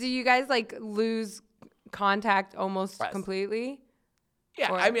 So do you guys like lose contact almost completely?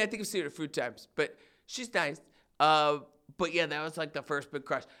 Yeah, I mean, I think I've seen her a few times, but she's nice. But yeah, that was like the first big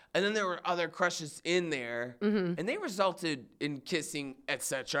crush. And then there were other crushes in there, and they resulted in kissing,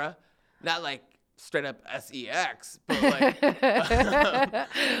 etc. Not like straight up sex, but like.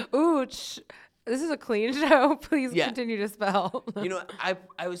 Ooh, this is a clean show. Please continue to spell. You know,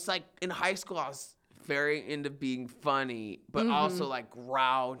 I was like in high school, I was very into being funny, but also like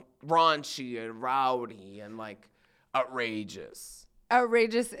raunchy and rowdy and like outrageous.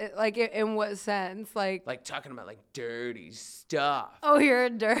 Outrageous, like in what sense? Like talking about like dirty stuff. Oh, you're a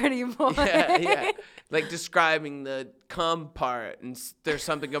dirty boy. Yeah. Like describing the cum part, and there's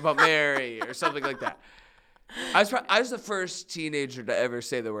something about Mary or something like that. I was the first teenager to ever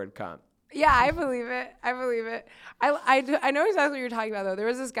say the word cum. Yeah, I believe it. I know exactly what you're talking about though. There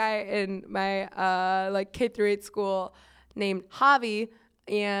was this guy in my like K-8 school named Javi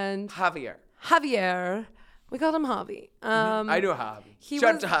and Javier. We called him Javi. I knew Javi.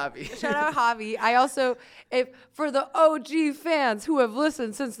 Shout out to Javi. Shout out Javi. I also, for the OG fans who have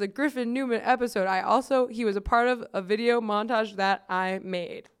listened since the Griffin Newman episode, he was a part of a video montage that I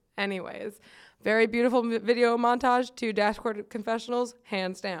made. Anyways, very beautiful video montage to Dashboard Confessionals,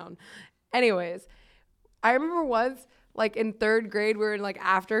 hands down. Anyways, I remember once, like in 3rd grade, we were in like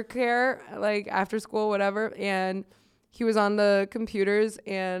aftercare, like after school, whatever, and he was on the computers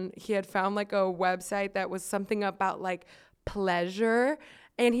and he had found like a website that was something about like pleasure,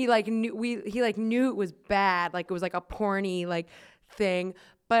 and he knew it was bad, like it was like a porny like thing.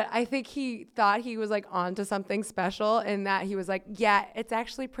 But I think he thought he was like onto something special, and that he was like, yeah, it's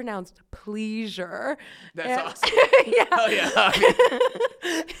actually pronounced pleasure. That's awesome. Yeah. Oh yeah.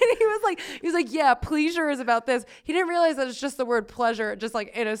 And he was like, yeah, pleasure is about this. He didn't realize that it's just the word pleasure, just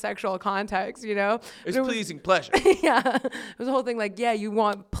like in a sexual context, you know? It's pleasing pleasure. Yeah. It was a whole thing like, yeah, you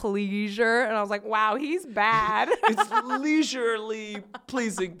want pleasure. And I was like, wow, he's bad. It's leisurely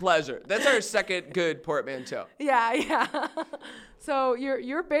pleasing pleasure. That's our second good portmanteau. Yeah. So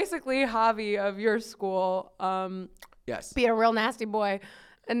you're basically Javi of your school. Yes. Being a real nasty boy.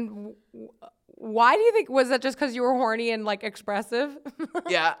 And why do you think, was that just because you were horny and like expressive?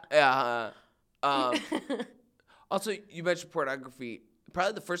 Yeah. Also, you mentioned pornography.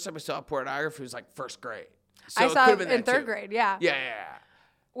 Probably the first time I saw pornography was like 1st grade. So I saw it in 3rd grade. Yeah. Yeah.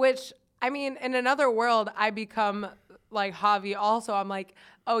 Which, I mean, in another world, I become like Javi also. I'm like,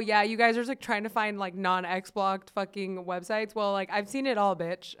 oh yeah, you guys are like trying to find like non-X-blocked fucking websites. Well, like I've seen it all,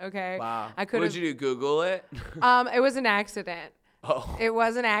 bitch. Okay. Wow. I could. What did you do? Google it? It was an accident. Oh. It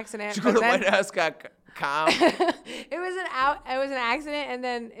was an accident. Did you go to WhiteHouse.com? It was an accident, and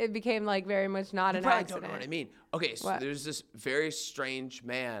then it became like very much not an accident. Don't know what I mean. Okay, so What? there's this very strange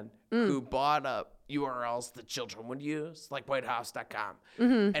man who bought up URLs that children would use, like WhiteHouse.com,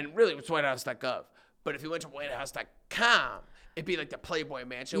 and really it was WhiteHouse.gov. But if you went to WhiteHouse.com, it'd be like the Playboy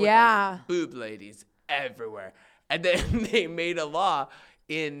Mansion with like boob ladies everywhere. And then they made a law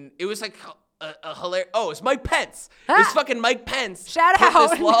it was like a hilarious. Oh, it's Mike Pence. It's fucking Mike Pence. Shout put out.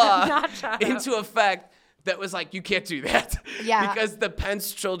 this law Not shout into effect that was like, you can't do that. Yeah. Because the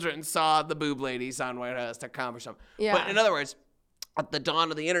Pence children saw the boob ladies on WhiteHouse.com or something. Yeah. But in other words, at the dawn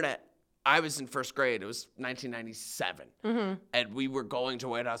of the internet, I was in 1st grade. It was 1997. And we were going to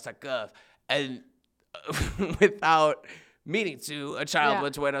WhiteHouse.gov. And without meaning to, a child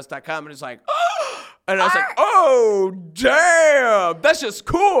went to WhiteHouse.com and was like, oh! And I was like, oh, damn, that's just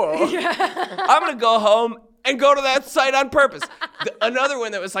cool. Yeah. I'm going to go home and go to that site on purpose. Another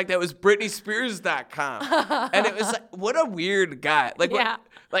one that was like that was BritneySpears.com. And it was like, what a weird guy. Like,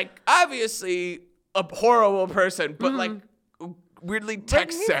 like obviously a horrible person, but like weirdly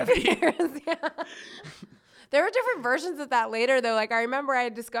tech savvy. There were different versions of that later, though. Like, I remember I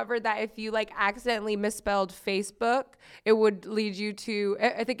discovered that if you, like, accidentally misspelled Facebook, it would lead you to,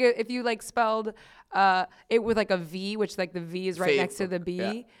 I think if you, like, spelled it with, like, a V, which, like, the V is right next to the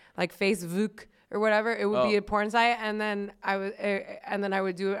B, like Facebook or whatever, it would be a porn site, and then I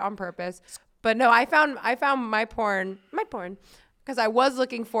would do it on purpose. But no, I found my porn, because I was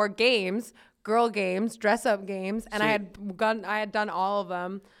looking for games, girl games, dress-up games, and I had done all of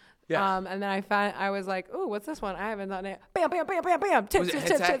them. Yeah. And then I was like, "Ooh, what's this one? I haven't done it." Bam, bam, bam, bam, bam. Tits.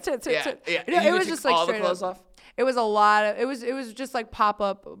 Yeah. It was just like all straight the clothes up. off? It was a lot of. It was just like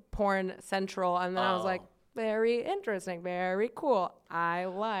pop-up porn central, and then I was like, very interesting, very cool. I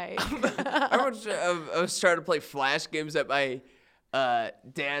like. I was trying to play Flash games at my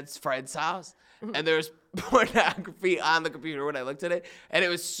dad's friend's house, and there was pornography on the computer when I looked at it, and it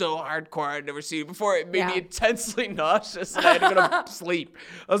was so hardcore I'd never seen it before. It made me intensely nauseous, and I had to go to sleep.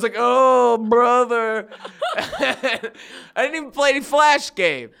 I was like, oh, brother. I didn't even play any Flash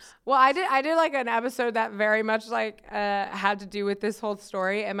games. Well, I did like an episode that very much like had to do with this whole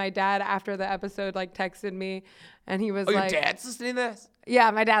story, and my dad after the episode like texted me, and he was like, your dad's listening to this?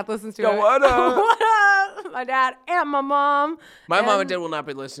 Yeah, my dad listens to it. What up? What up? My dad and my mom. My mom and dad will not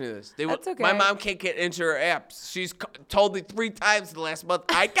be listening to this. That's okay. My mom can't get into her apps. She's told me 3 times in the last month,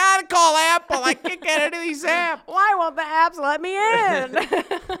 I gotta call Apple. I can't get into these apps. Why won't the apps let me in?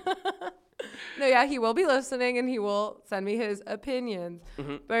 No, yeah, he will be listening, and he will send me his opinions.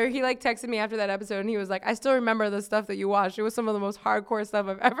 But he like texted me after that episode, and he was like, I still remember the stuff that you watched. It was some of the most hardcore stuff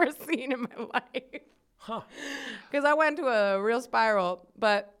I've ever seen in my life. Huh. Because I went to a real spiral.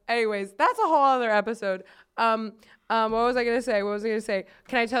 But anyways, that's a whole other episode. What was I going to say?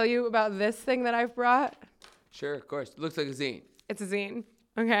 Can I tell you about this thing that I've brought? Sure, of course. It looks like a zine. It's a zine.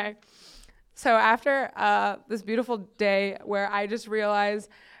 Okay. So after this beautiful day where I just realized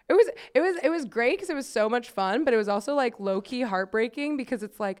It was great because it was so much fun, but it was also like low key heartbreaking because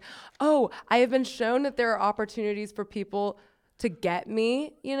it's like, oh, I have been shown that there are opportunities for people to get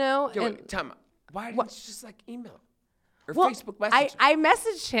me, you know? Yo, wait, Tom, why didn't you just like email or Facebook message? I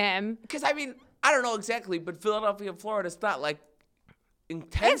messaged him. Because I mean, I don't know exactly, but Philadelphia, Florida, it's not like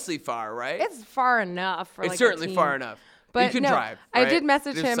intensely far, right? It's far enough. For it's like certainly far enough. But you can drive. Right? I did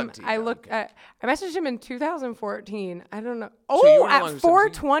message him. I messaged him in 2014. I don't know. So at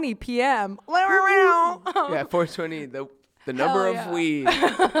 4:20 p.m. Yeah, 4:20. The number of weed.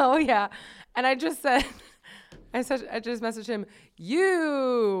 Oh yeah, and I just said, I just messaged him.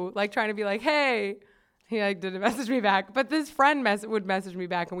 You like trying to be like, hey. He like didn't message me back, but this friend would message me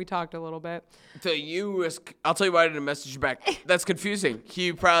back, and we talked a little bit. I'll tell you why I didn't message you back. That's confusing.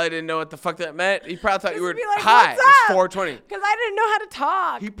 He probably didn't know what the fuck that meant. He probably thought you were like, hi. It's 4:20. Because I didn't know how to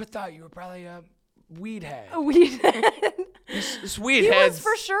talk. He thought you were probably a weed head. A weed head. This weed head. He was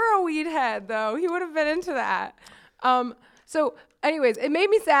for sure a weed head, though. He would have been into that. So, anyways, it made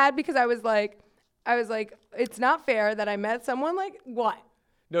me sad because I was like, it's not fair that I met someone like what.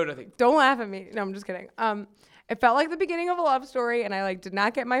 No, nothing. Don't laugh at me. No, I'm just kidding. It felt like the beginning of a love story, and I like did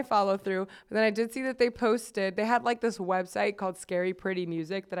not get my follow through. But then I did see that they had like this website called Scary Pretty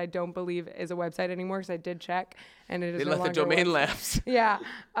Music that I don't believe is a website anymore because I did check, and it is no longer. They let the domain lapse. Yeah.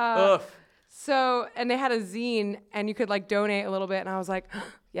 So, and they had a zine, and you could like donate a little bit, and I was like,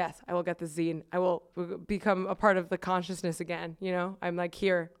 yes, I will get the zine. I will become a part of the consciousness again. You know, I'm like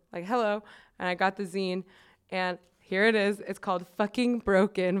here, like hello, and I got the zine, and. Here it is. It's called Fucking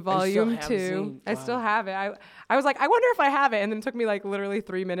Broken, Volume 2. I still have it. I was like, I wonder if I have it. And then it took me like literally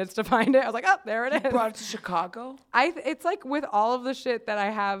 3 minutes to find it. I was like, oh, there it is. You brought it to Chicago? It's like with all of the shit that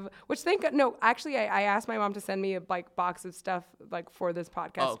I have, actually I asked my mom to send me a like box of stuff like for this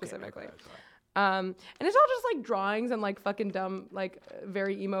podcast specifically. Okay. And it's all just like drawings and like fucking dumb, like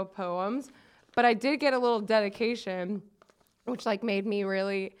very emo poems. But I did get a little dedication, which like made me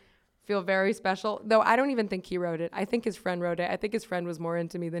really feel very special, though I don't even think he wrote it. I think his friend wrote it. I think his friend was more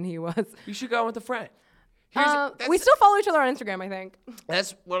into me than he was. You should go with a friend. We still follow each other on Instagram, I think.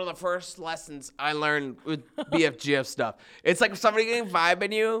 That's one of the first lessons I learned with BFGF stuff. It's like if somebody getting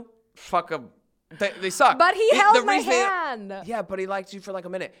vibing you, fuck them. They suck. But he held my hand. Yeah, but he liked you for like a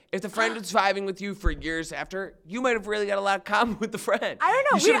minute. If the friend was vibing with you for years after, you might have really got a lot of common with the friend. I don't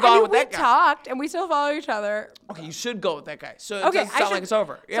know. You should have gone with that guy. We talked, and we still follow each other. Okay, you should go with that guy. So it doesn't sound like it's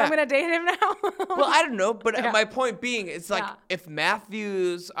over. Yeah. So I'm going to date him now? Well, I don't know, but my point being, it's like if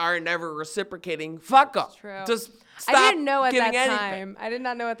Matthews are never reciprocating, fuck up. True. Just stop I didn't know at that anything. time. I did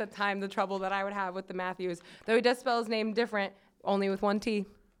not know at the time the trouble that I would have with the Matthews. Though he does spell his name different, only with one T.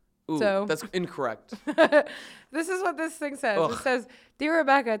 Ooh, so that's incorrect. This is what this thing says. Ugh. It says, "Dear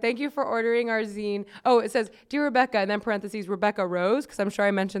Rebecca, thank you for ordering our zine." Oh, it says, "Dear Rebecca," and then parentheses, Rebecca Rose, because I'm sure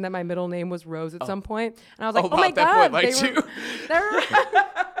I mentioned that my middle name was Rose at some point. And I was like, oh my God. And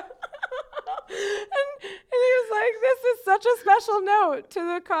he was like, this is such a special note. To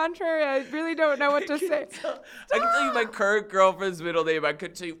the contrary, I really don't know what to say. I can tell you my current girlfriend's middle name. I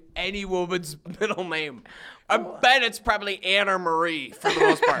couldn't tell you any woman's middle name. I bet it's probably Anne or Marie for the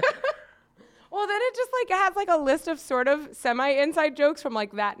most part. Well, then it just like has like a list of sort of semi-inside jokes from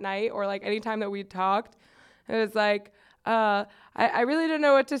like that night or like any time that we talked. It was like, I really don't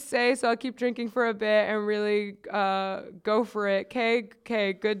know what to say, so I'll keep drinking for a bit and really go for it.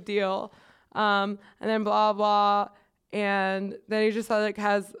 Okay, good deal. And then blah, blah. And then he just like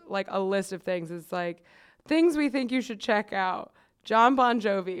has like a list of things. It's like, things we think you should check out. John Bon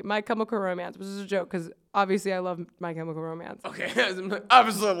Jovi, My Chemical Romance, which is a joke because obviously I love My Chemical Romance. Okay,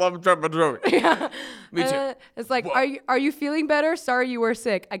 obviously I love John Bon Jovi. Yeah. Me too. It's like, are you feeling better? Sorry you were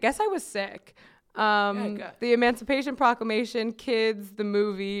sick. I guess I was sick. The Emancipation Proclamation, Kids, the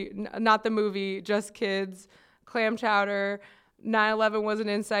movie, not the movie, just Kids, Clam Chowder, 9/11 was an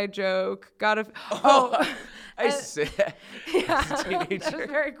inside joke. I said, yeah, that was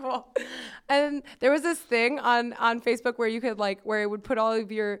very cool. And there was this thing on Facebook where you could like, where it would put all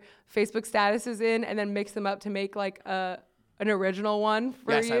of your Facebook statuses in and then mix them up to make like an original one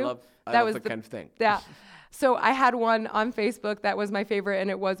for you. Yes, I love that kind of thing. Yeah. So I had one on Facebook that was my favorite, and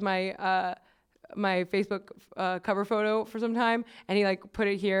it was my my Facebook cover photo for some time, and he like put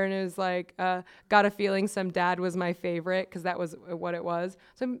it here, and it was like, got a feeling some dad was my favorite, because that was what it was.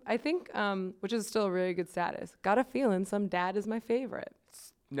 So I think, which is still a really good status. Got a feeling some dad is my favorite.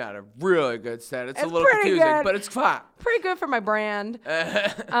 It's not a really good status. It's a little confusing, good. But it's fine. Pretty good for my brand.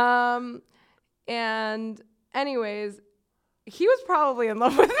 And anyways, he was probably in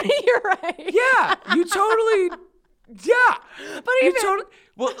love with me. You're right. Yeah, you totally. Yeah, but even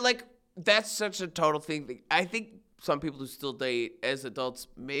well, like. That's such a total thing. I think some people who still date as adults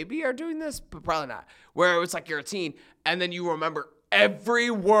maybe are doing this, but probably not. Where it's like you're a teen and then you remember every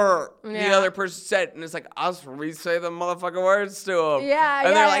word the other person said, and it's like, I'll just re-say the motherfucking words to them. Yeah,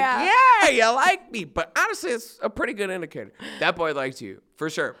 and they're like, yeah, you like me. But honestly, it's a pretty good indicator. That boy liked you, for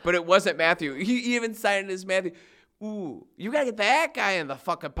sure. But it wasn't Matthew. He even signed it as Matthew. Ooh, you gotta get that guy in the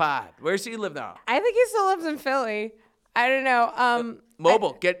fucking pod. Where's he live now? I think he still lives in Philly. I don't know.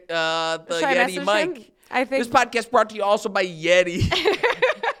 Mobile. Get the Yeti mic. Him? I think this podcast brought to you also by Yeti.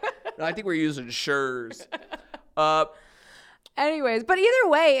 No, I think we're using Shure. Anyways, but either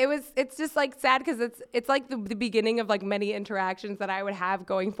way, it's just like sad because it's like the beginning of like many interactions that I would have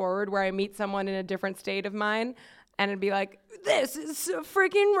going forward where I meet someone in a different state of mind and it'd be like, this is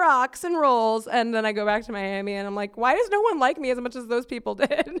freaking rocks and rolls. And then I go back to Miami and I'm like, why does no one like me as much as those people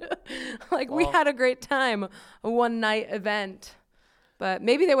did? We had a great time, a one night event, but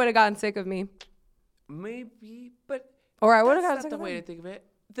maybe they would have gotten sick of me. Maybe, but or I would have gotten sick of me. That's not the way to think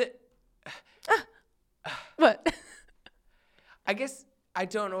of it. What? I guess I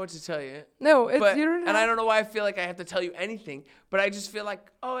don't know what to tell you. No, it's but, and I don't know why I feel like I have to tell you anything, but I just feel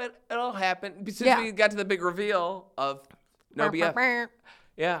like, it'll happen. Since we got to the big reveal of no BF.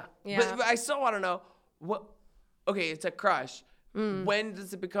 Yeah. But I still want to know what. Okay, it's a crush. When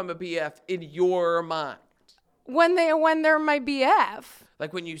does it become a BF in your mind? When they're my BF.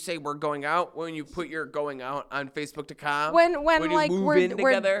 Like when you say we're going out, when you put your going out on Facebook.com. When you like move in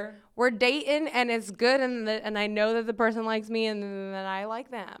together. We're dating and it's good and I know that the person likes me and then I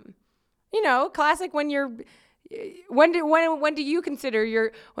like them. You know, classic when you're when did you consider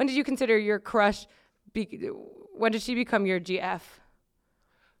your crush when did she become your GF?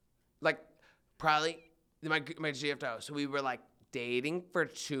 Like probably my GF. So we were like dating for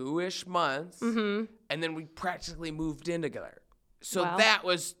 2-ish months and then we practically moved in together. So that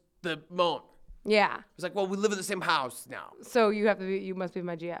was the moment. Yeah. It was like, well, we live in the same house now. So you must be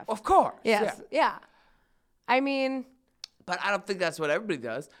my GF. Of course. Yes. Yeah. I mean. But I don't think that's what everybody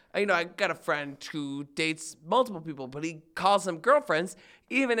does. I got a friend who dates multiple people, but he calls them girlfriends,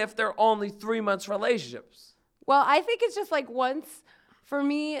 even if they're only 3 months relationships. Well, I think it's just like once, for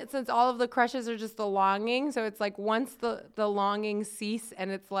me, since all of the crushes are just the longing. So it's like once the longing cease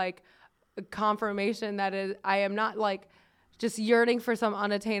and it's like a confirmation that I am not like just yearning for some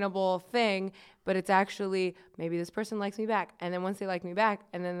unattainable thing, but it's actually maybe this person likes me back. And then once they like me back,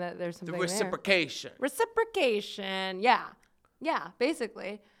 and then there's something the reciprocation. There. Reciprocation. Yeah. Yeah,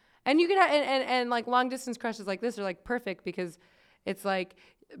 basically. And you can have, and like long distance crushes like this are like perfect because it's like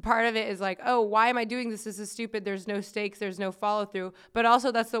part of it is like, oh, why am I doing this? This is stupid. There's no stakes. There's no follow through. But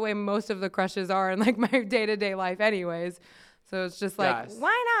also that's the way most of the crushes are in like my day-to-day life anyways. So it's just like,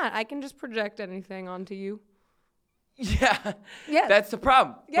 why not? I can just project anything onto you. Yeah. Yes. That's the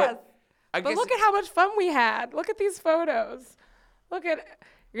problem. Yes. But look at how much fun we had. Look at these photos. You're going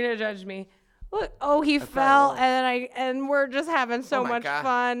to judge me. Look, he fell and we're just having so much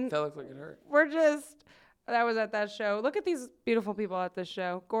fun. That looked like it hurt. That was at that show. Look at these beautiful people at this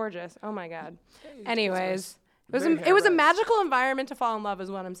show. Gorgeous. Oh my God. Anyways, it was a magical environment to fall in love is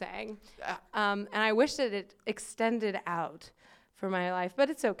what I'm saying. And I wish that it extended out for my life, but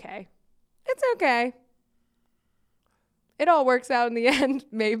it's okay. It's okay. It all works out in the end,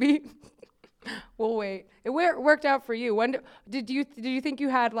 maybe. We'll wait. It worked out for you. When did you think you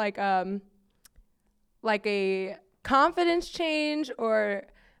had like a confidence change or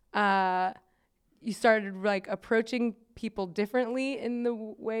you started like approaching people differently in the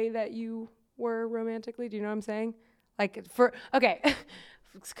way that you were romantically? Do you know what I'm saying? Like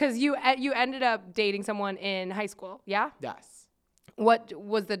because you ended up dating someone in high school, yeah? Yes. What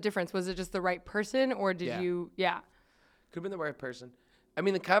was the difference? Was it just the right person or did you? Yeah. Could have been the right person. I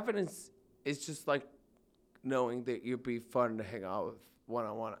mean, the confidence is just like knowing that you'd be fun to hang out with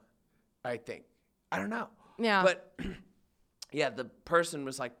one-on-one, I think. I don't know. Yeah. But, yeah, the person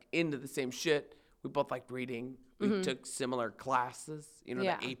was, like, into the same shit. We both liked reading. We took similar classes, the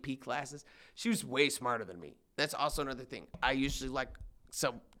AP classes. She was way smarter than me. That's also another thing. I usually like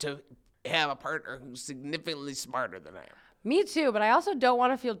to have a partner who's significantly smarter than I am. Me too, but I also don't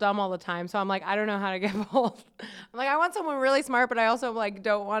want to feel dumb all the time. So I'm like, I don't know how to get both. I'm like, I want someone really smart, but I also like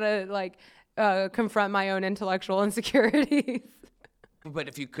don't want to like confront my own intellectual insecurities. But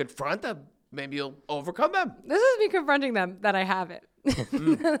if you confront them, maybe you'll overcome them. This is me confronting them that I have it.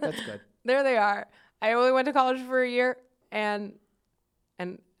 That's good. There they are. I only went to college for a year, and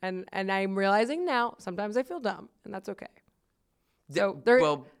I'm realizing now sometimes I feel dumb, and that's okay. So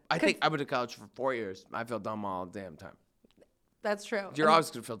I think I went to college for 4 years. I feel dumb all the damn time. That's true. You're always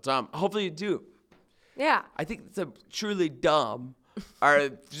going to feel dumb. Hopefully you do. Yeah. I think it's truly dumb are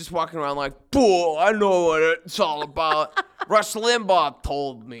just walking around like, "Bull, I know what it's all about." Rush Limbaugh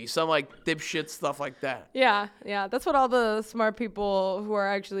told me some like dipshit stuff like that. Yeah, that's what all the smart people who are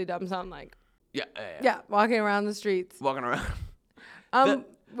actually dumb sound like. Yeah, walking around the streets. Walking around.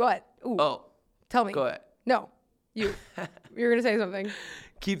 What? Ooh. Oh, tell me. Go ahead. No, you're gonna say something.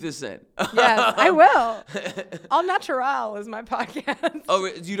 Keep this in. Yes, I will. All natural is my podcast. Oh,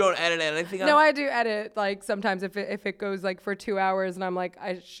 you don't edit anything? No, I do edit. Like sometimes if it goes like for 2 hours, and I'm like,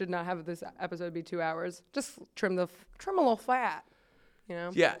 I should not have this episode be 2 hours. Just trim a little fat. You know?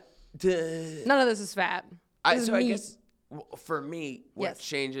 Yeah. None of this is fat. I guess for me, what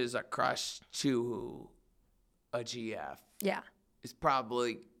changes a crush to a GF? Yeah. Is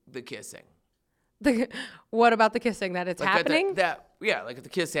probably the kissing. What about the kissing? That it's like happening? Like if the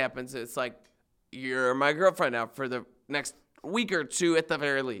kiss happens, it's like you're my girlfriend now for the next week or two at the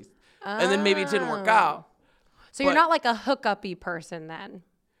very least, and then maybe it didn't work out. So you're not like a hookup-y person then?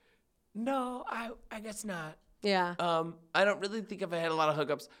 No, I guess not. Yeah. I don't really think I've had a lot of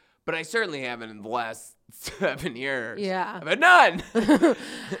hookups, but I certainly haven't in the last 7 years. Yeah. I've had none.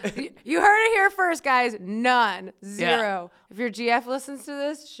 You heard it here first, guys. None. Zero. Yeah. If your GF listens to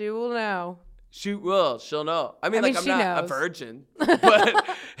this, she will know. She will. She'll know. I mean I'm not knows. A virgin, but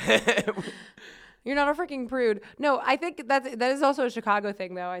you're not a freaking prude. No, I think that is also a Chicago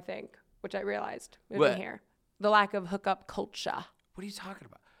thing, though. I think, which I realized moving here, the lack of hookup culture. What are you talking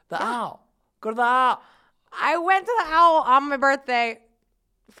about? The owl. Go to the owl. I went to the owl on my birthday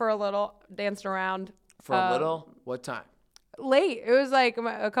for a little, danced around. For a little? What time? Late. It was like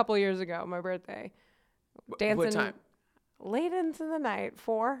a couple years ago, my birthday. Dancing. What time? Late into the night.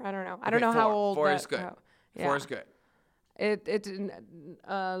 4? I don't know. I don't know how old. 4 is good. 4 is good.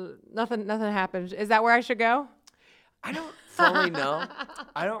 Nothing happened. Is that where I should go? I don't fully know.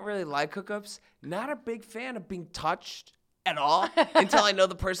 I don't really like hookups. Not a big fan of being touched at all until I know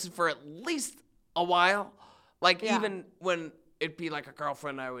the person for at least a while. Like even when it'd be like a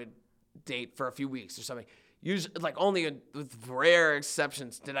girlfriend I would date for a few weeks or something. Usually, like only with rare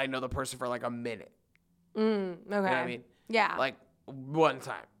exceptions did I know the person for like a minute. Okay. You know what I mean? Yeah. Like one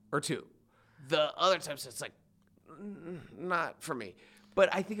time or two. The other times it's like not for me. But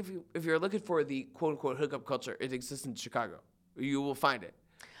I think if you're looking for the quote unquote hookup culture, it exists in Chicago. You will find it.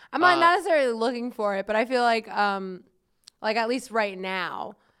 I'm not necessarily looking for it, but I feel like at least right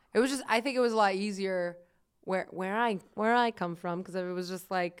now, I think it was a lot easier where I come from, because it was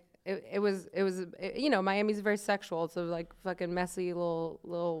just like it was Miami's very sexual. It's a like fucking messy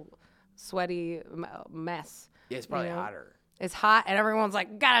little sweaty mess. Yeah, it's probably hotter. It's hot, and everyone's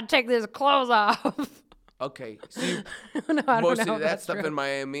like, gotta take these clothes off. Okay, so you I mostly do that stuff in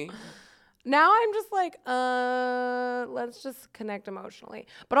Miami. Now I'm just like, let's just connect emotionally.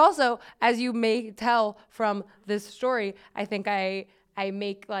 But also, as you may tell from this story, I think I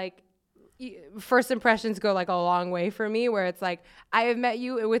make like first impressions go like a long way for me, where it's like I have met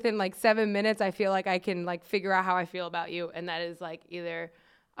you within like 7 minutes. I feel like I can like figure out how I feel about you, and that is like either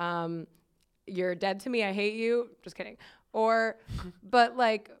you're dead to me, I hate you, just kidding, or I'm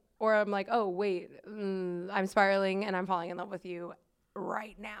like, oh wait, I'm spiraling and I'm falling in love with you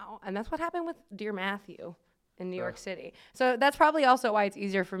right now. And that's what happened with Dear Matthew in New York City. So that's probably also why it's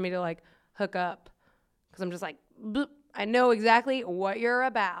easier for me to like hook up, because I'm just like, boop, I know exactly what you're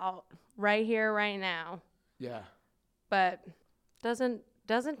about right here, right now. Yeah. But doesn't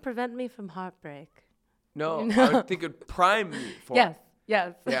prevent me from heartbreak. No, I would think it'd prime me for it.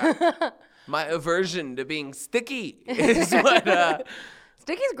 Yes. Yeah. My aversion to being sticky is what...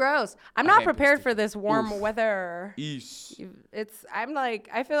 Sticky's gross. I'm not prepared for this warm weather. Eesh.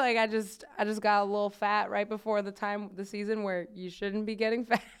 I feel like I just got a little fat right before the season where you shouldn't be getting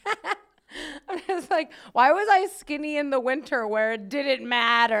fat. I'm just like, why was I skinny in the winter where it didn't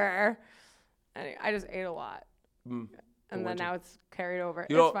matter? I just ate a lot. And then now it's carried over.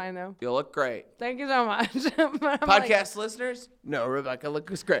 It's fine though. You look great. Thank you so much. Podcast listeners? No, Rebecca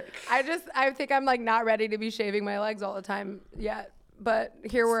looks great. I think I'm like not ready to be shaving my legs all the time yet. But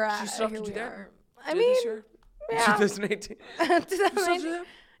here we're at. You still have to do that? I mean, yeah. 2018. 2018.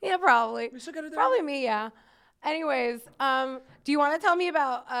 Yeah, probably. We still gotta do that? Probably me, yeah. Anyways, do you want to tell me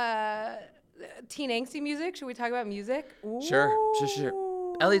about teen angsty music? Should we talk about music? Sure.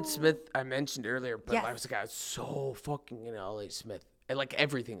 Elliott Smith, I mentioned earlier, but I was like, I was so fucking into Elliott Smith. And like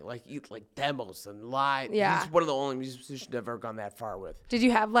everything, like demos and live. Yeah. He's one of the only musicians I've ever gone that far with. Did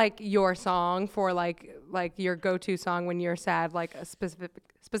you have like your song for like your go-to song when you're sad, like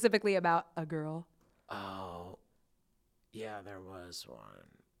specifically about a girl? Oh, yeah, there was one.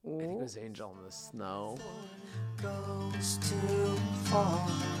 I think it was Angel in the Snow. Goes too far.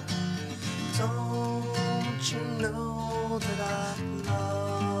 Don't you know that I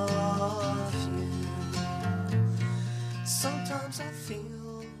love you? Sometimes I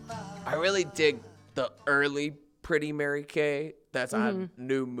feel like I really dig the early Pretty Mary Kay that's on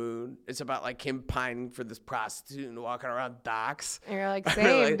New Moon. It's about like him pining for this prostitute and walking around docks. And you're like,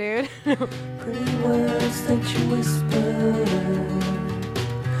 same, dude. Pretty words that you whisper,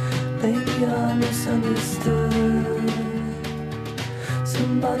 baby, I misunderstood.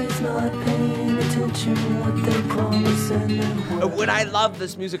 Somebody's not paying attention what they promise and then when I love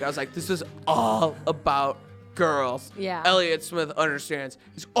this music, I was like, this is all about girls. Yeah. Elliott Smith understands.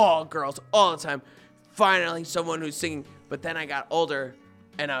 It's all girls all the time. Finally, someone who's singing. But then I got older,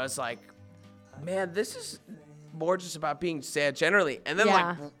 and I was like, man, this is more just about being sad generally. And then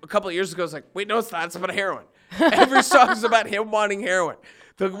like a couple of years ago, I was like, wait, no, it's not. It's about heroin. Every song's about him wanting heroin.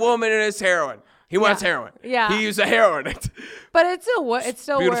 The woman is heroin. He wants heroin. Yeah. He's a heroin. But it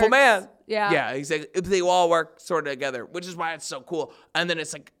still beautiful works. Man. Yeah. Yeah, exactly. They all work sort of together, which is why it's so cool. And then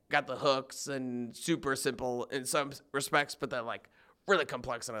it's like got the hooks and super simple in some respects, but then like really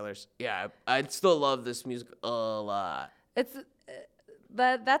complex in others. Yeah, I still love this music a lot. It's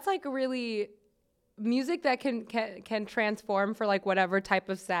that's like really music that can transform for like whatever type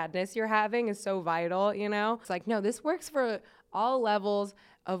of sadness you're having is so vital, you know? It's like, no, this works for all levels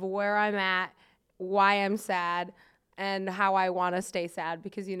of where I'm at, why I'm sad, and how I want to stay sad,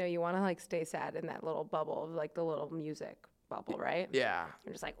 because you know you want to like stay sad in that little bubble of like the little music bubble, right? Yeah.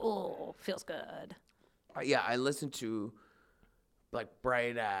 You're just like, oh, feels good. Yeah, I listen to like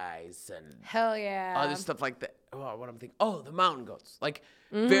Bright Eyes and hell yeah, other stuff like that. Oh, what I'm thinking. Oh, the Mountain Goats. Like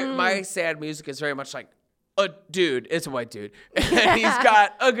my sad music is very much like a dude. It's a white dude, and he's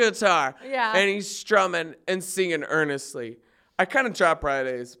got a guitar. Yeah, and he's strumming and singing earnestly. I kind of drop Bright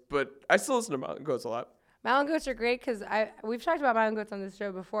Eyes, but I still listen to Mountain Goats a lot. Mountain Goats are great because we've talked about Mountain Goats on this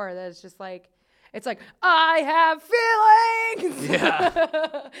show before. That it's just like, it's like, I have feelings.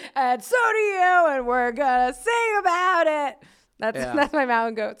 Yeah. And so do you, and we're gonna sing about it. That's my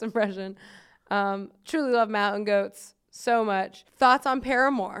Mountain Goats impression. Truly love Mountain Goats so much. Thoughts on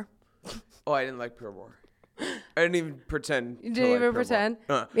Paramore? Oh, I didn't like Paramore. I didn't even pretend. You didn't even pretend?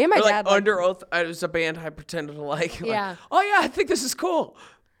 Me and my dad like Under Oath. It was a band I pretended to like. Yeah. Like, oh yeah, I think this is cool.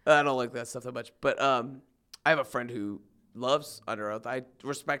 I don't like that stuff that much, but I have a friend who loves Under Oath. I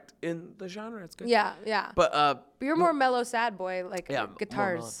respect in the genre. It's good. Yeah, yeah. But you're more mellow, sad boy, like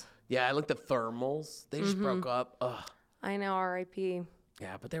guitars. Yeah, I like the Thermals. They just broke up. Ugh. I know, R.I.P.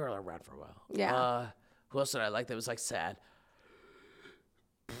 Yeah, but they were around for a while. Yeah. Who else did I like that was like sad?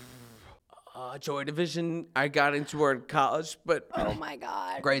 Joy Division. I got into her in college, but oh my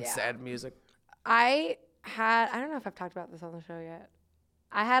god, great sad music. I don't know if I've talked about this on the show yet.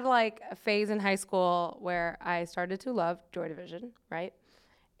 I had like a phase in high school where I started to love Joy Division, right?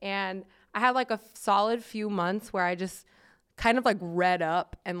 And I had like a solid few months where I just kind of like read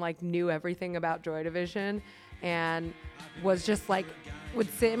up and like knew everything about Joy Division, and was just like would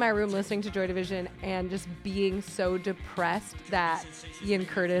sit in my room listening to Joy Division and just being so depressed that Ian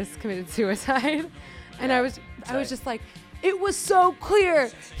Curtis committed suicide. And I was just like, it was so clear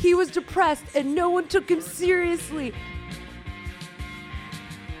he was depressed and no one took him seriously.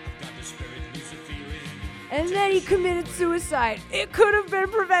 And then he committed suicide. It could have been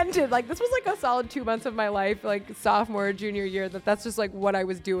prevented. Like, this was like a solid 2 months of my life, like sophomore, junior year, that's just like what I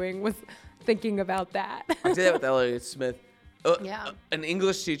was doing, was thinking about that. I did that with Elliott Smith. Yeah. An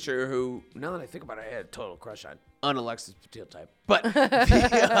English teacher who, now that I think about it, I had a total crush on Alexis Patil type. But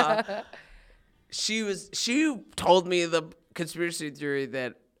she told me the conspiracy theory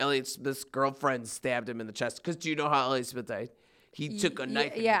that Elliott Smith's girlfriend stabbed him in the chest. Because do you know how Elliott Smith died? He took a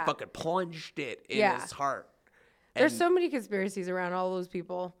knife and fucking plunged it in his heart. There's so many conspiracies around all those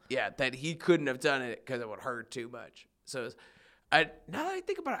people. Yeah, that he couldn't have done it because it would hurt too much. So now that I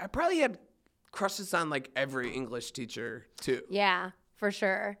think about it, I probably had crushes on like every English teacher too. Yeah, for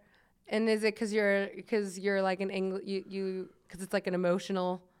sure. And is it because you're like an English because it's like an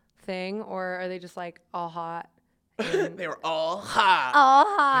emotional thing, or are they just like all hot? They were all hot. All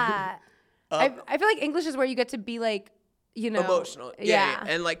hot. I feel like English is where you get to be like, you know, emotional. Yeah.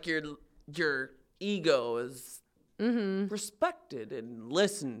 And like your ego is respected and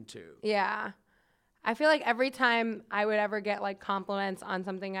listened to. Yeah. I feel like every time I would ever get like compliments on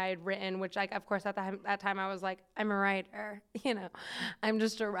something I had written, which like, of course, at that time I was like, I'm a writer, you know, I'm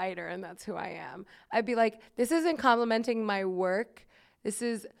just a writer and that's who I am. I'd be like, this isn't complimenting my work. This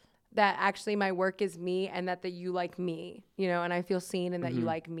is that actually my work is me, and that you like me, you know, and I feel seen, and that you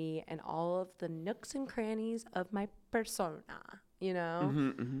like me and all of the nooks and crannies of my persona, you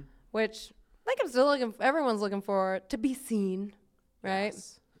know, which like I'm still everyone's looking for to be seen, right?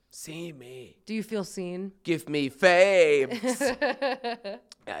 See me. Do you feel seen? Give me fame. Yeah,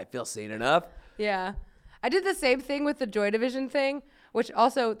 I feel seen enough. Yeah. I did the same thing with the Joy Division thing, which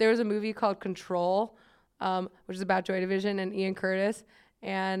also, there was a movie called Control, which is about Joy Division and Ian Curtis,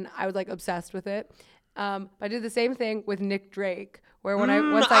 and I was like obsessed with it. But I did the same thing with Nick Drake, where when I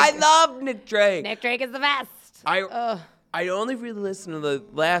love Nick Drake. Nick Drake is the best. I only really listened to the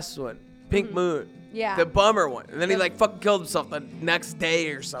last one, Pink Moon. Yeah. The bummer one. And then he like fucking killed himself the next day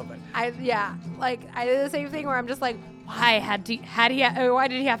or something. I did the same thing where I'm just like, why did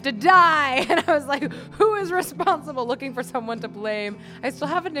he have to die? And I was like, who is responsible? Looking for someone to blame. I still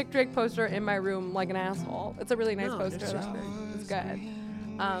have a Nick Drake poster in my room like an asshole. It's a really nice poster though. It's good.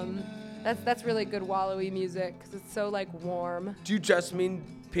 That's really good wallowy music because it's so like warm. Do you just mean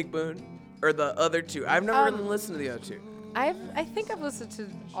Pink Moon or the other two? I've never really listened to the other two. I think I've listened to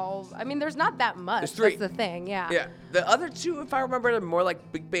all. I mean, there's not that much. There's 3. That's the thing. Yeah. Yeah. The other two, if I remember, are more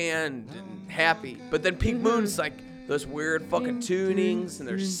like big band and happy. But then Pink Moon's like those weird fucking tunings and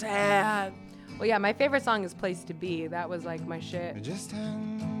they're sad. Well, yeah, my favorite song is "Place to Be." That was like my shit. Just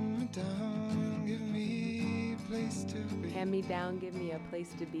hand me down, give me a place to be. Hand me down, give me a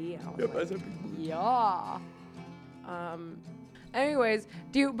place to be. Yeah. Anyways,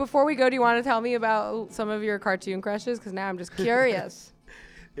 before we go, do you want to tell me about some of your cartoon crushes? Because now I'm just curious.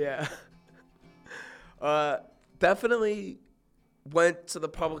 Yeah. Definitely went to the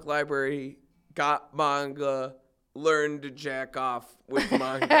public library, got manga, learned to jack off with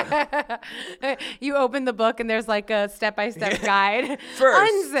manga. You open the book and there's like a step-by-step guide.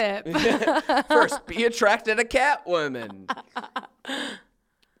 First, unzip. First, be attracted to Catwoman.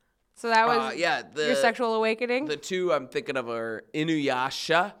 So that was your sexual awakening? The two I'm thinking of are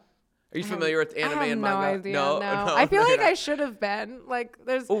Inuyasha. Are you familiar with anime and manga? No idea. No. No, I feel like I should have been. Like,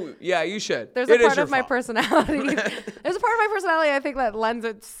 there's. Oh yeah, you should. There's a part of my personality. There's a part of my personality I think that lends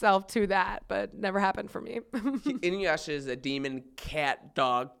itself to that, but never happened for me. Inuyasha is a demon cat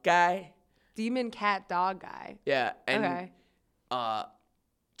dog guy. Demon cat dog guy. Yeah, and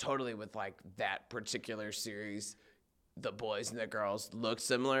totally with like that particular series, the boys and the girls look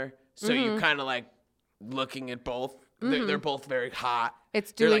similar. So you kind of like looking at both. They're both very hot.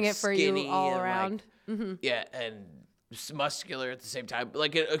 It's doing like it for you all around. Like, yeah, and muscular at the same time.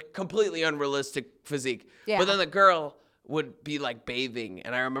 Like a completely unrealistic physique. Yeah. But then the girl would be like bathing.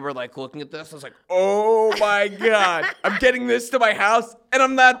 And I remember like looking at this. I was like, oh my God. I'm getting this to my house and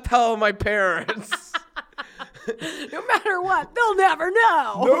I'm not telling my parents. No matter what, they'll never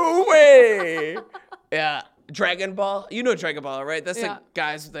know. No way. Yeah. Dragon Ball. You know Dragon Ball, right? That's the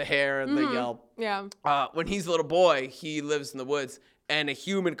guys with the hair and the yelp. Yeah. When he's a little boy, he lives in the woods, and a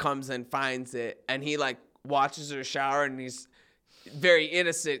human comes and finds it, and he like watches her shower, and he's very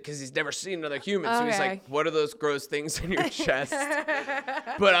innocent because he's never seen another human. So he's like, "What are those gross things in your chest?"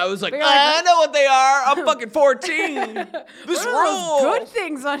 But I was like, I know what they are. I'm fucking 14. This rules. Good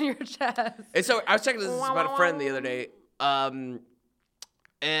things on your chest. And so I was talking to this about a friend the other day. And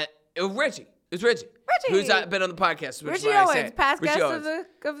it was Reggie. It was Reggie. Who's been on the podcast. Which Reggie Owens, past guest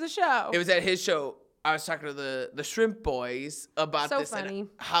of the show. It was at his show. I was talking to the Shrimp Boys about this. Funny. And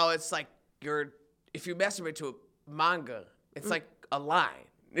how it's like if you masturbate to a manga, it's like a line.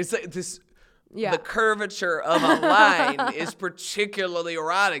 It's like this. Yeah. The curvature of a line is particularly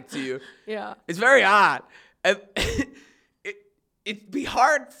erotic to you. Yeah. It's very odd. And it'd be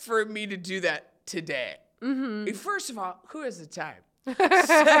hard for me to do that today. First of all, who has the time?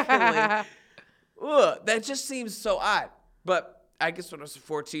 Secondly, that just seems so odd. But I guess when I was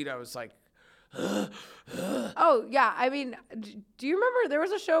 14, I was like, oh, yeah. I mean, do you remember there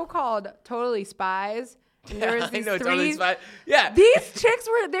was a show called Totally Spies? And there was these Totally Spies. Yeah. These chicks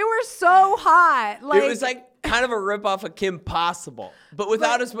were so hot. Like, it was like kind of a ripoff of Kim Possible, but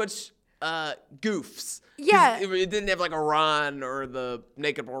without as much goofs. Yeah. It didn't have like a Ron or the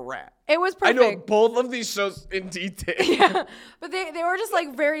Naked Ball Rat. It was perfect. I know both of these shows in detail. Yeah. But they were just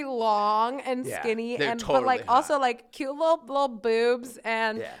like very long and skinny and totally but like hot. Also like cute little boobs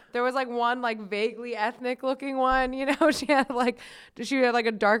and there was like one like vaguely ethnic looking one, you know, she had like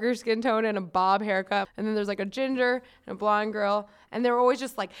a darker skin tone and a bob haircut. And then there's like a ginger and a blonde girl and they were always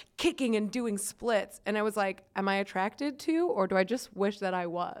just like kicking and doing splits. And I was like, am I attracted to or do I just wish that I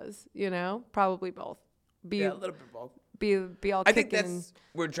was, you know? Probably both. A little bit both. Be all. I think that's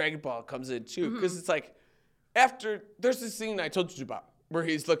where Dragon Ball comes in too, because it's like after there's this scene I told you about where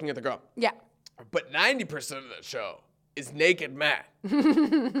he's looking at the girl. Yeah. But 90% of the show is naked men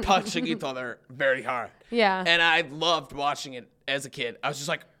touching each other very hard. Yeah. And I loved watching it as a kid. I was just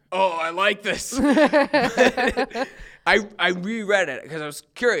like, oh, I like this. I reread it because I was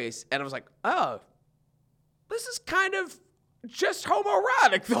curious, and I was like, oh, this is kind of just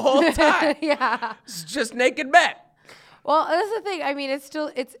homoerotic the whole time. Yeah. It's just naked men. Well, that's the thing. I mean, it's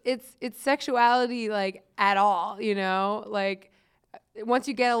still it's sexuality like at all, you know? Like once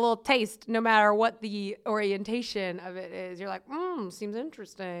you get a little taste, no matter what the orientation of it is, you're like, seems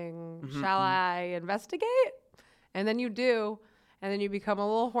interesting. Shall I investigate? And then you do, and then you become a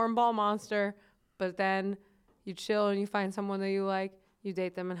little hornball monster, but then you chill and you find someone that you like. You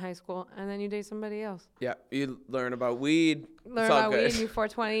date them in high school, and then you date somebody else. Yeah, you learn about weed. Learn about weed, you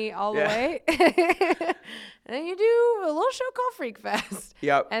 420 all the way. And then you do a little show called Freak Fest.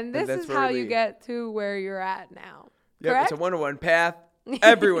 Yep. And this is how you get to where you're at now. Yep, correct? It's a one-on-one path.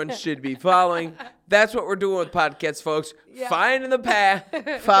 Everyone should be following. That's what we're doing with podcasts, folks. Yeah. Finding the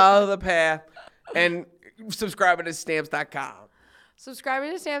path, follow the path, and subscribing to Stamps.com.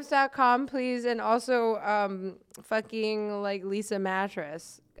 Subscribing to Stamps.com, please, and also fucking like Lisa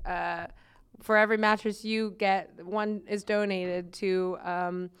Mattress. For every mattress you get, one is donated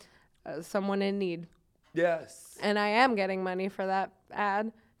to someone in need. Yes. And I am getting money for that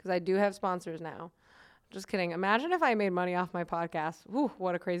ad because I do have sponsors now. Just kidding. Imagine if I made money off my podcast. Whew,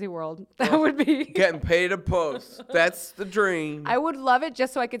 what a crazy world that would be. Getting paid to post. That's the dream. I would love it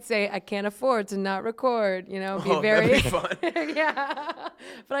just so I could say I can't afford to not record, you know, that'd be fun. Yeah.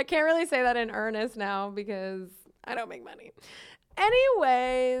 But I can't really say that in earnest now because I don't make money.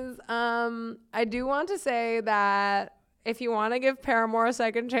 Anyways, I do want to say that if you want to give Paramore a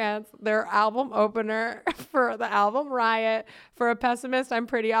second chance, their album opener for the album Riot, for a pessimist, I'm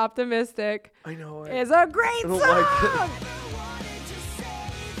pretty optimistic. I know it. Is a great song. Like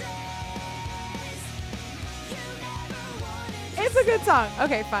It's a good song.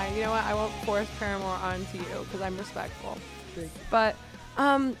 Okay, fine. You know what? I won't force Paramore onto you because I'm respectful. But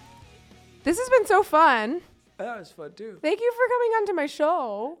this has been so fun. That was fun too. Thank you for coming onto my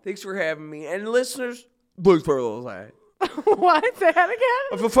show. Thanks for having me. And listeners, Blake Furlow. What? Say that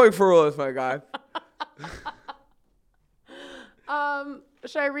again? Blake Furlow is my guy.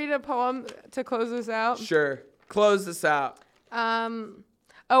 Should I read a poem to close this out? Sure. Close this out.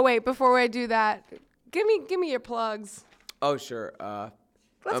 Oh wait, before I do that, give me your plugs. Oh sure.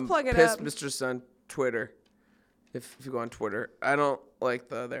 Let's plug it Piss up. Mr. Sun Twitter. If you go on Twitter, I don't like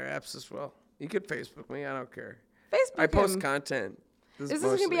the other apps as well. You could Facebook me. I don't care. Facebook. I post content. This is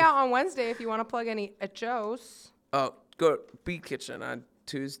gonna be out on Wednesday. If you want to plug any shows. Oh, go to Beat Kitchen on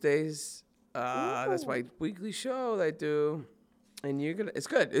Tuesdays. That's my weekly show that I do. And it's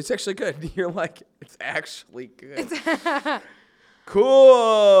good. It's actually good. You're like, it's actually good.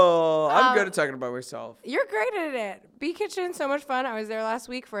 Cool. I'm good at talking about myself. You're great at it. Beat Kitchen, so much fun. I was there last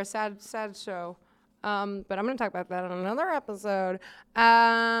week for a sad show. But I'm going to talk about that on another episode.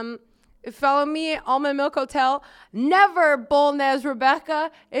 Follow me, Almond Milk Hotel. Never Bolnez Rebecca.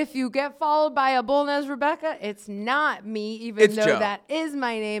 If you get followed by a Bolnez Rebecca, it's not me, even though that is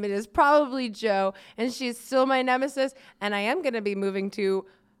my name. It is probably Joe, and she's still my nemesis. And I am going to be moving to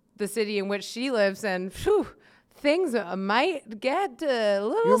the city in which she lives, and whew, things might get a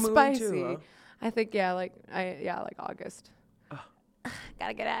little spicy. Too, huh? I think, like August. Oh.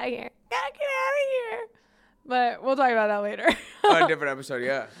 Gotta get out of here. But we'll talk about that later. On a different episode,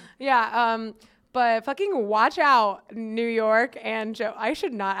 yeah. Yeah, but fucking watch out, New York and Joe. I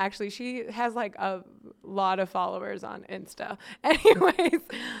should not actually. She has like a lot of followers on Insta. Anyways,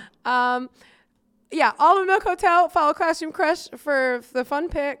 yeah, Almond Milk Hotel. Follow Classroom Crush for the fun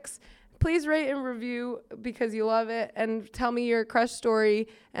pics. Please rate and review because you love it, and tell me your crush story,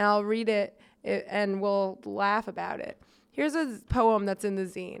 and I'll read it and we'll laugh about it. Here's a poem that's in the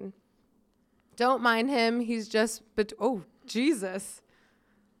zine. Don't mind him. He's just oh, Jesus.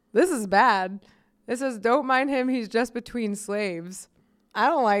 This is bad. It says, don't mind him. He's just between slaves. I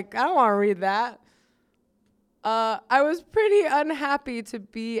don't want to read that. I was pretty unhappy to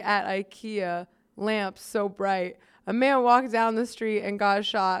be at IKEA. Lamps so bright. A man walked down the street and got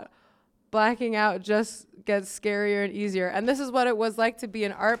shot. Blacking out just gets scarier and easier. And this is what it was like to be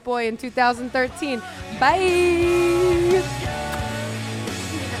an art boy in 2013. Bye.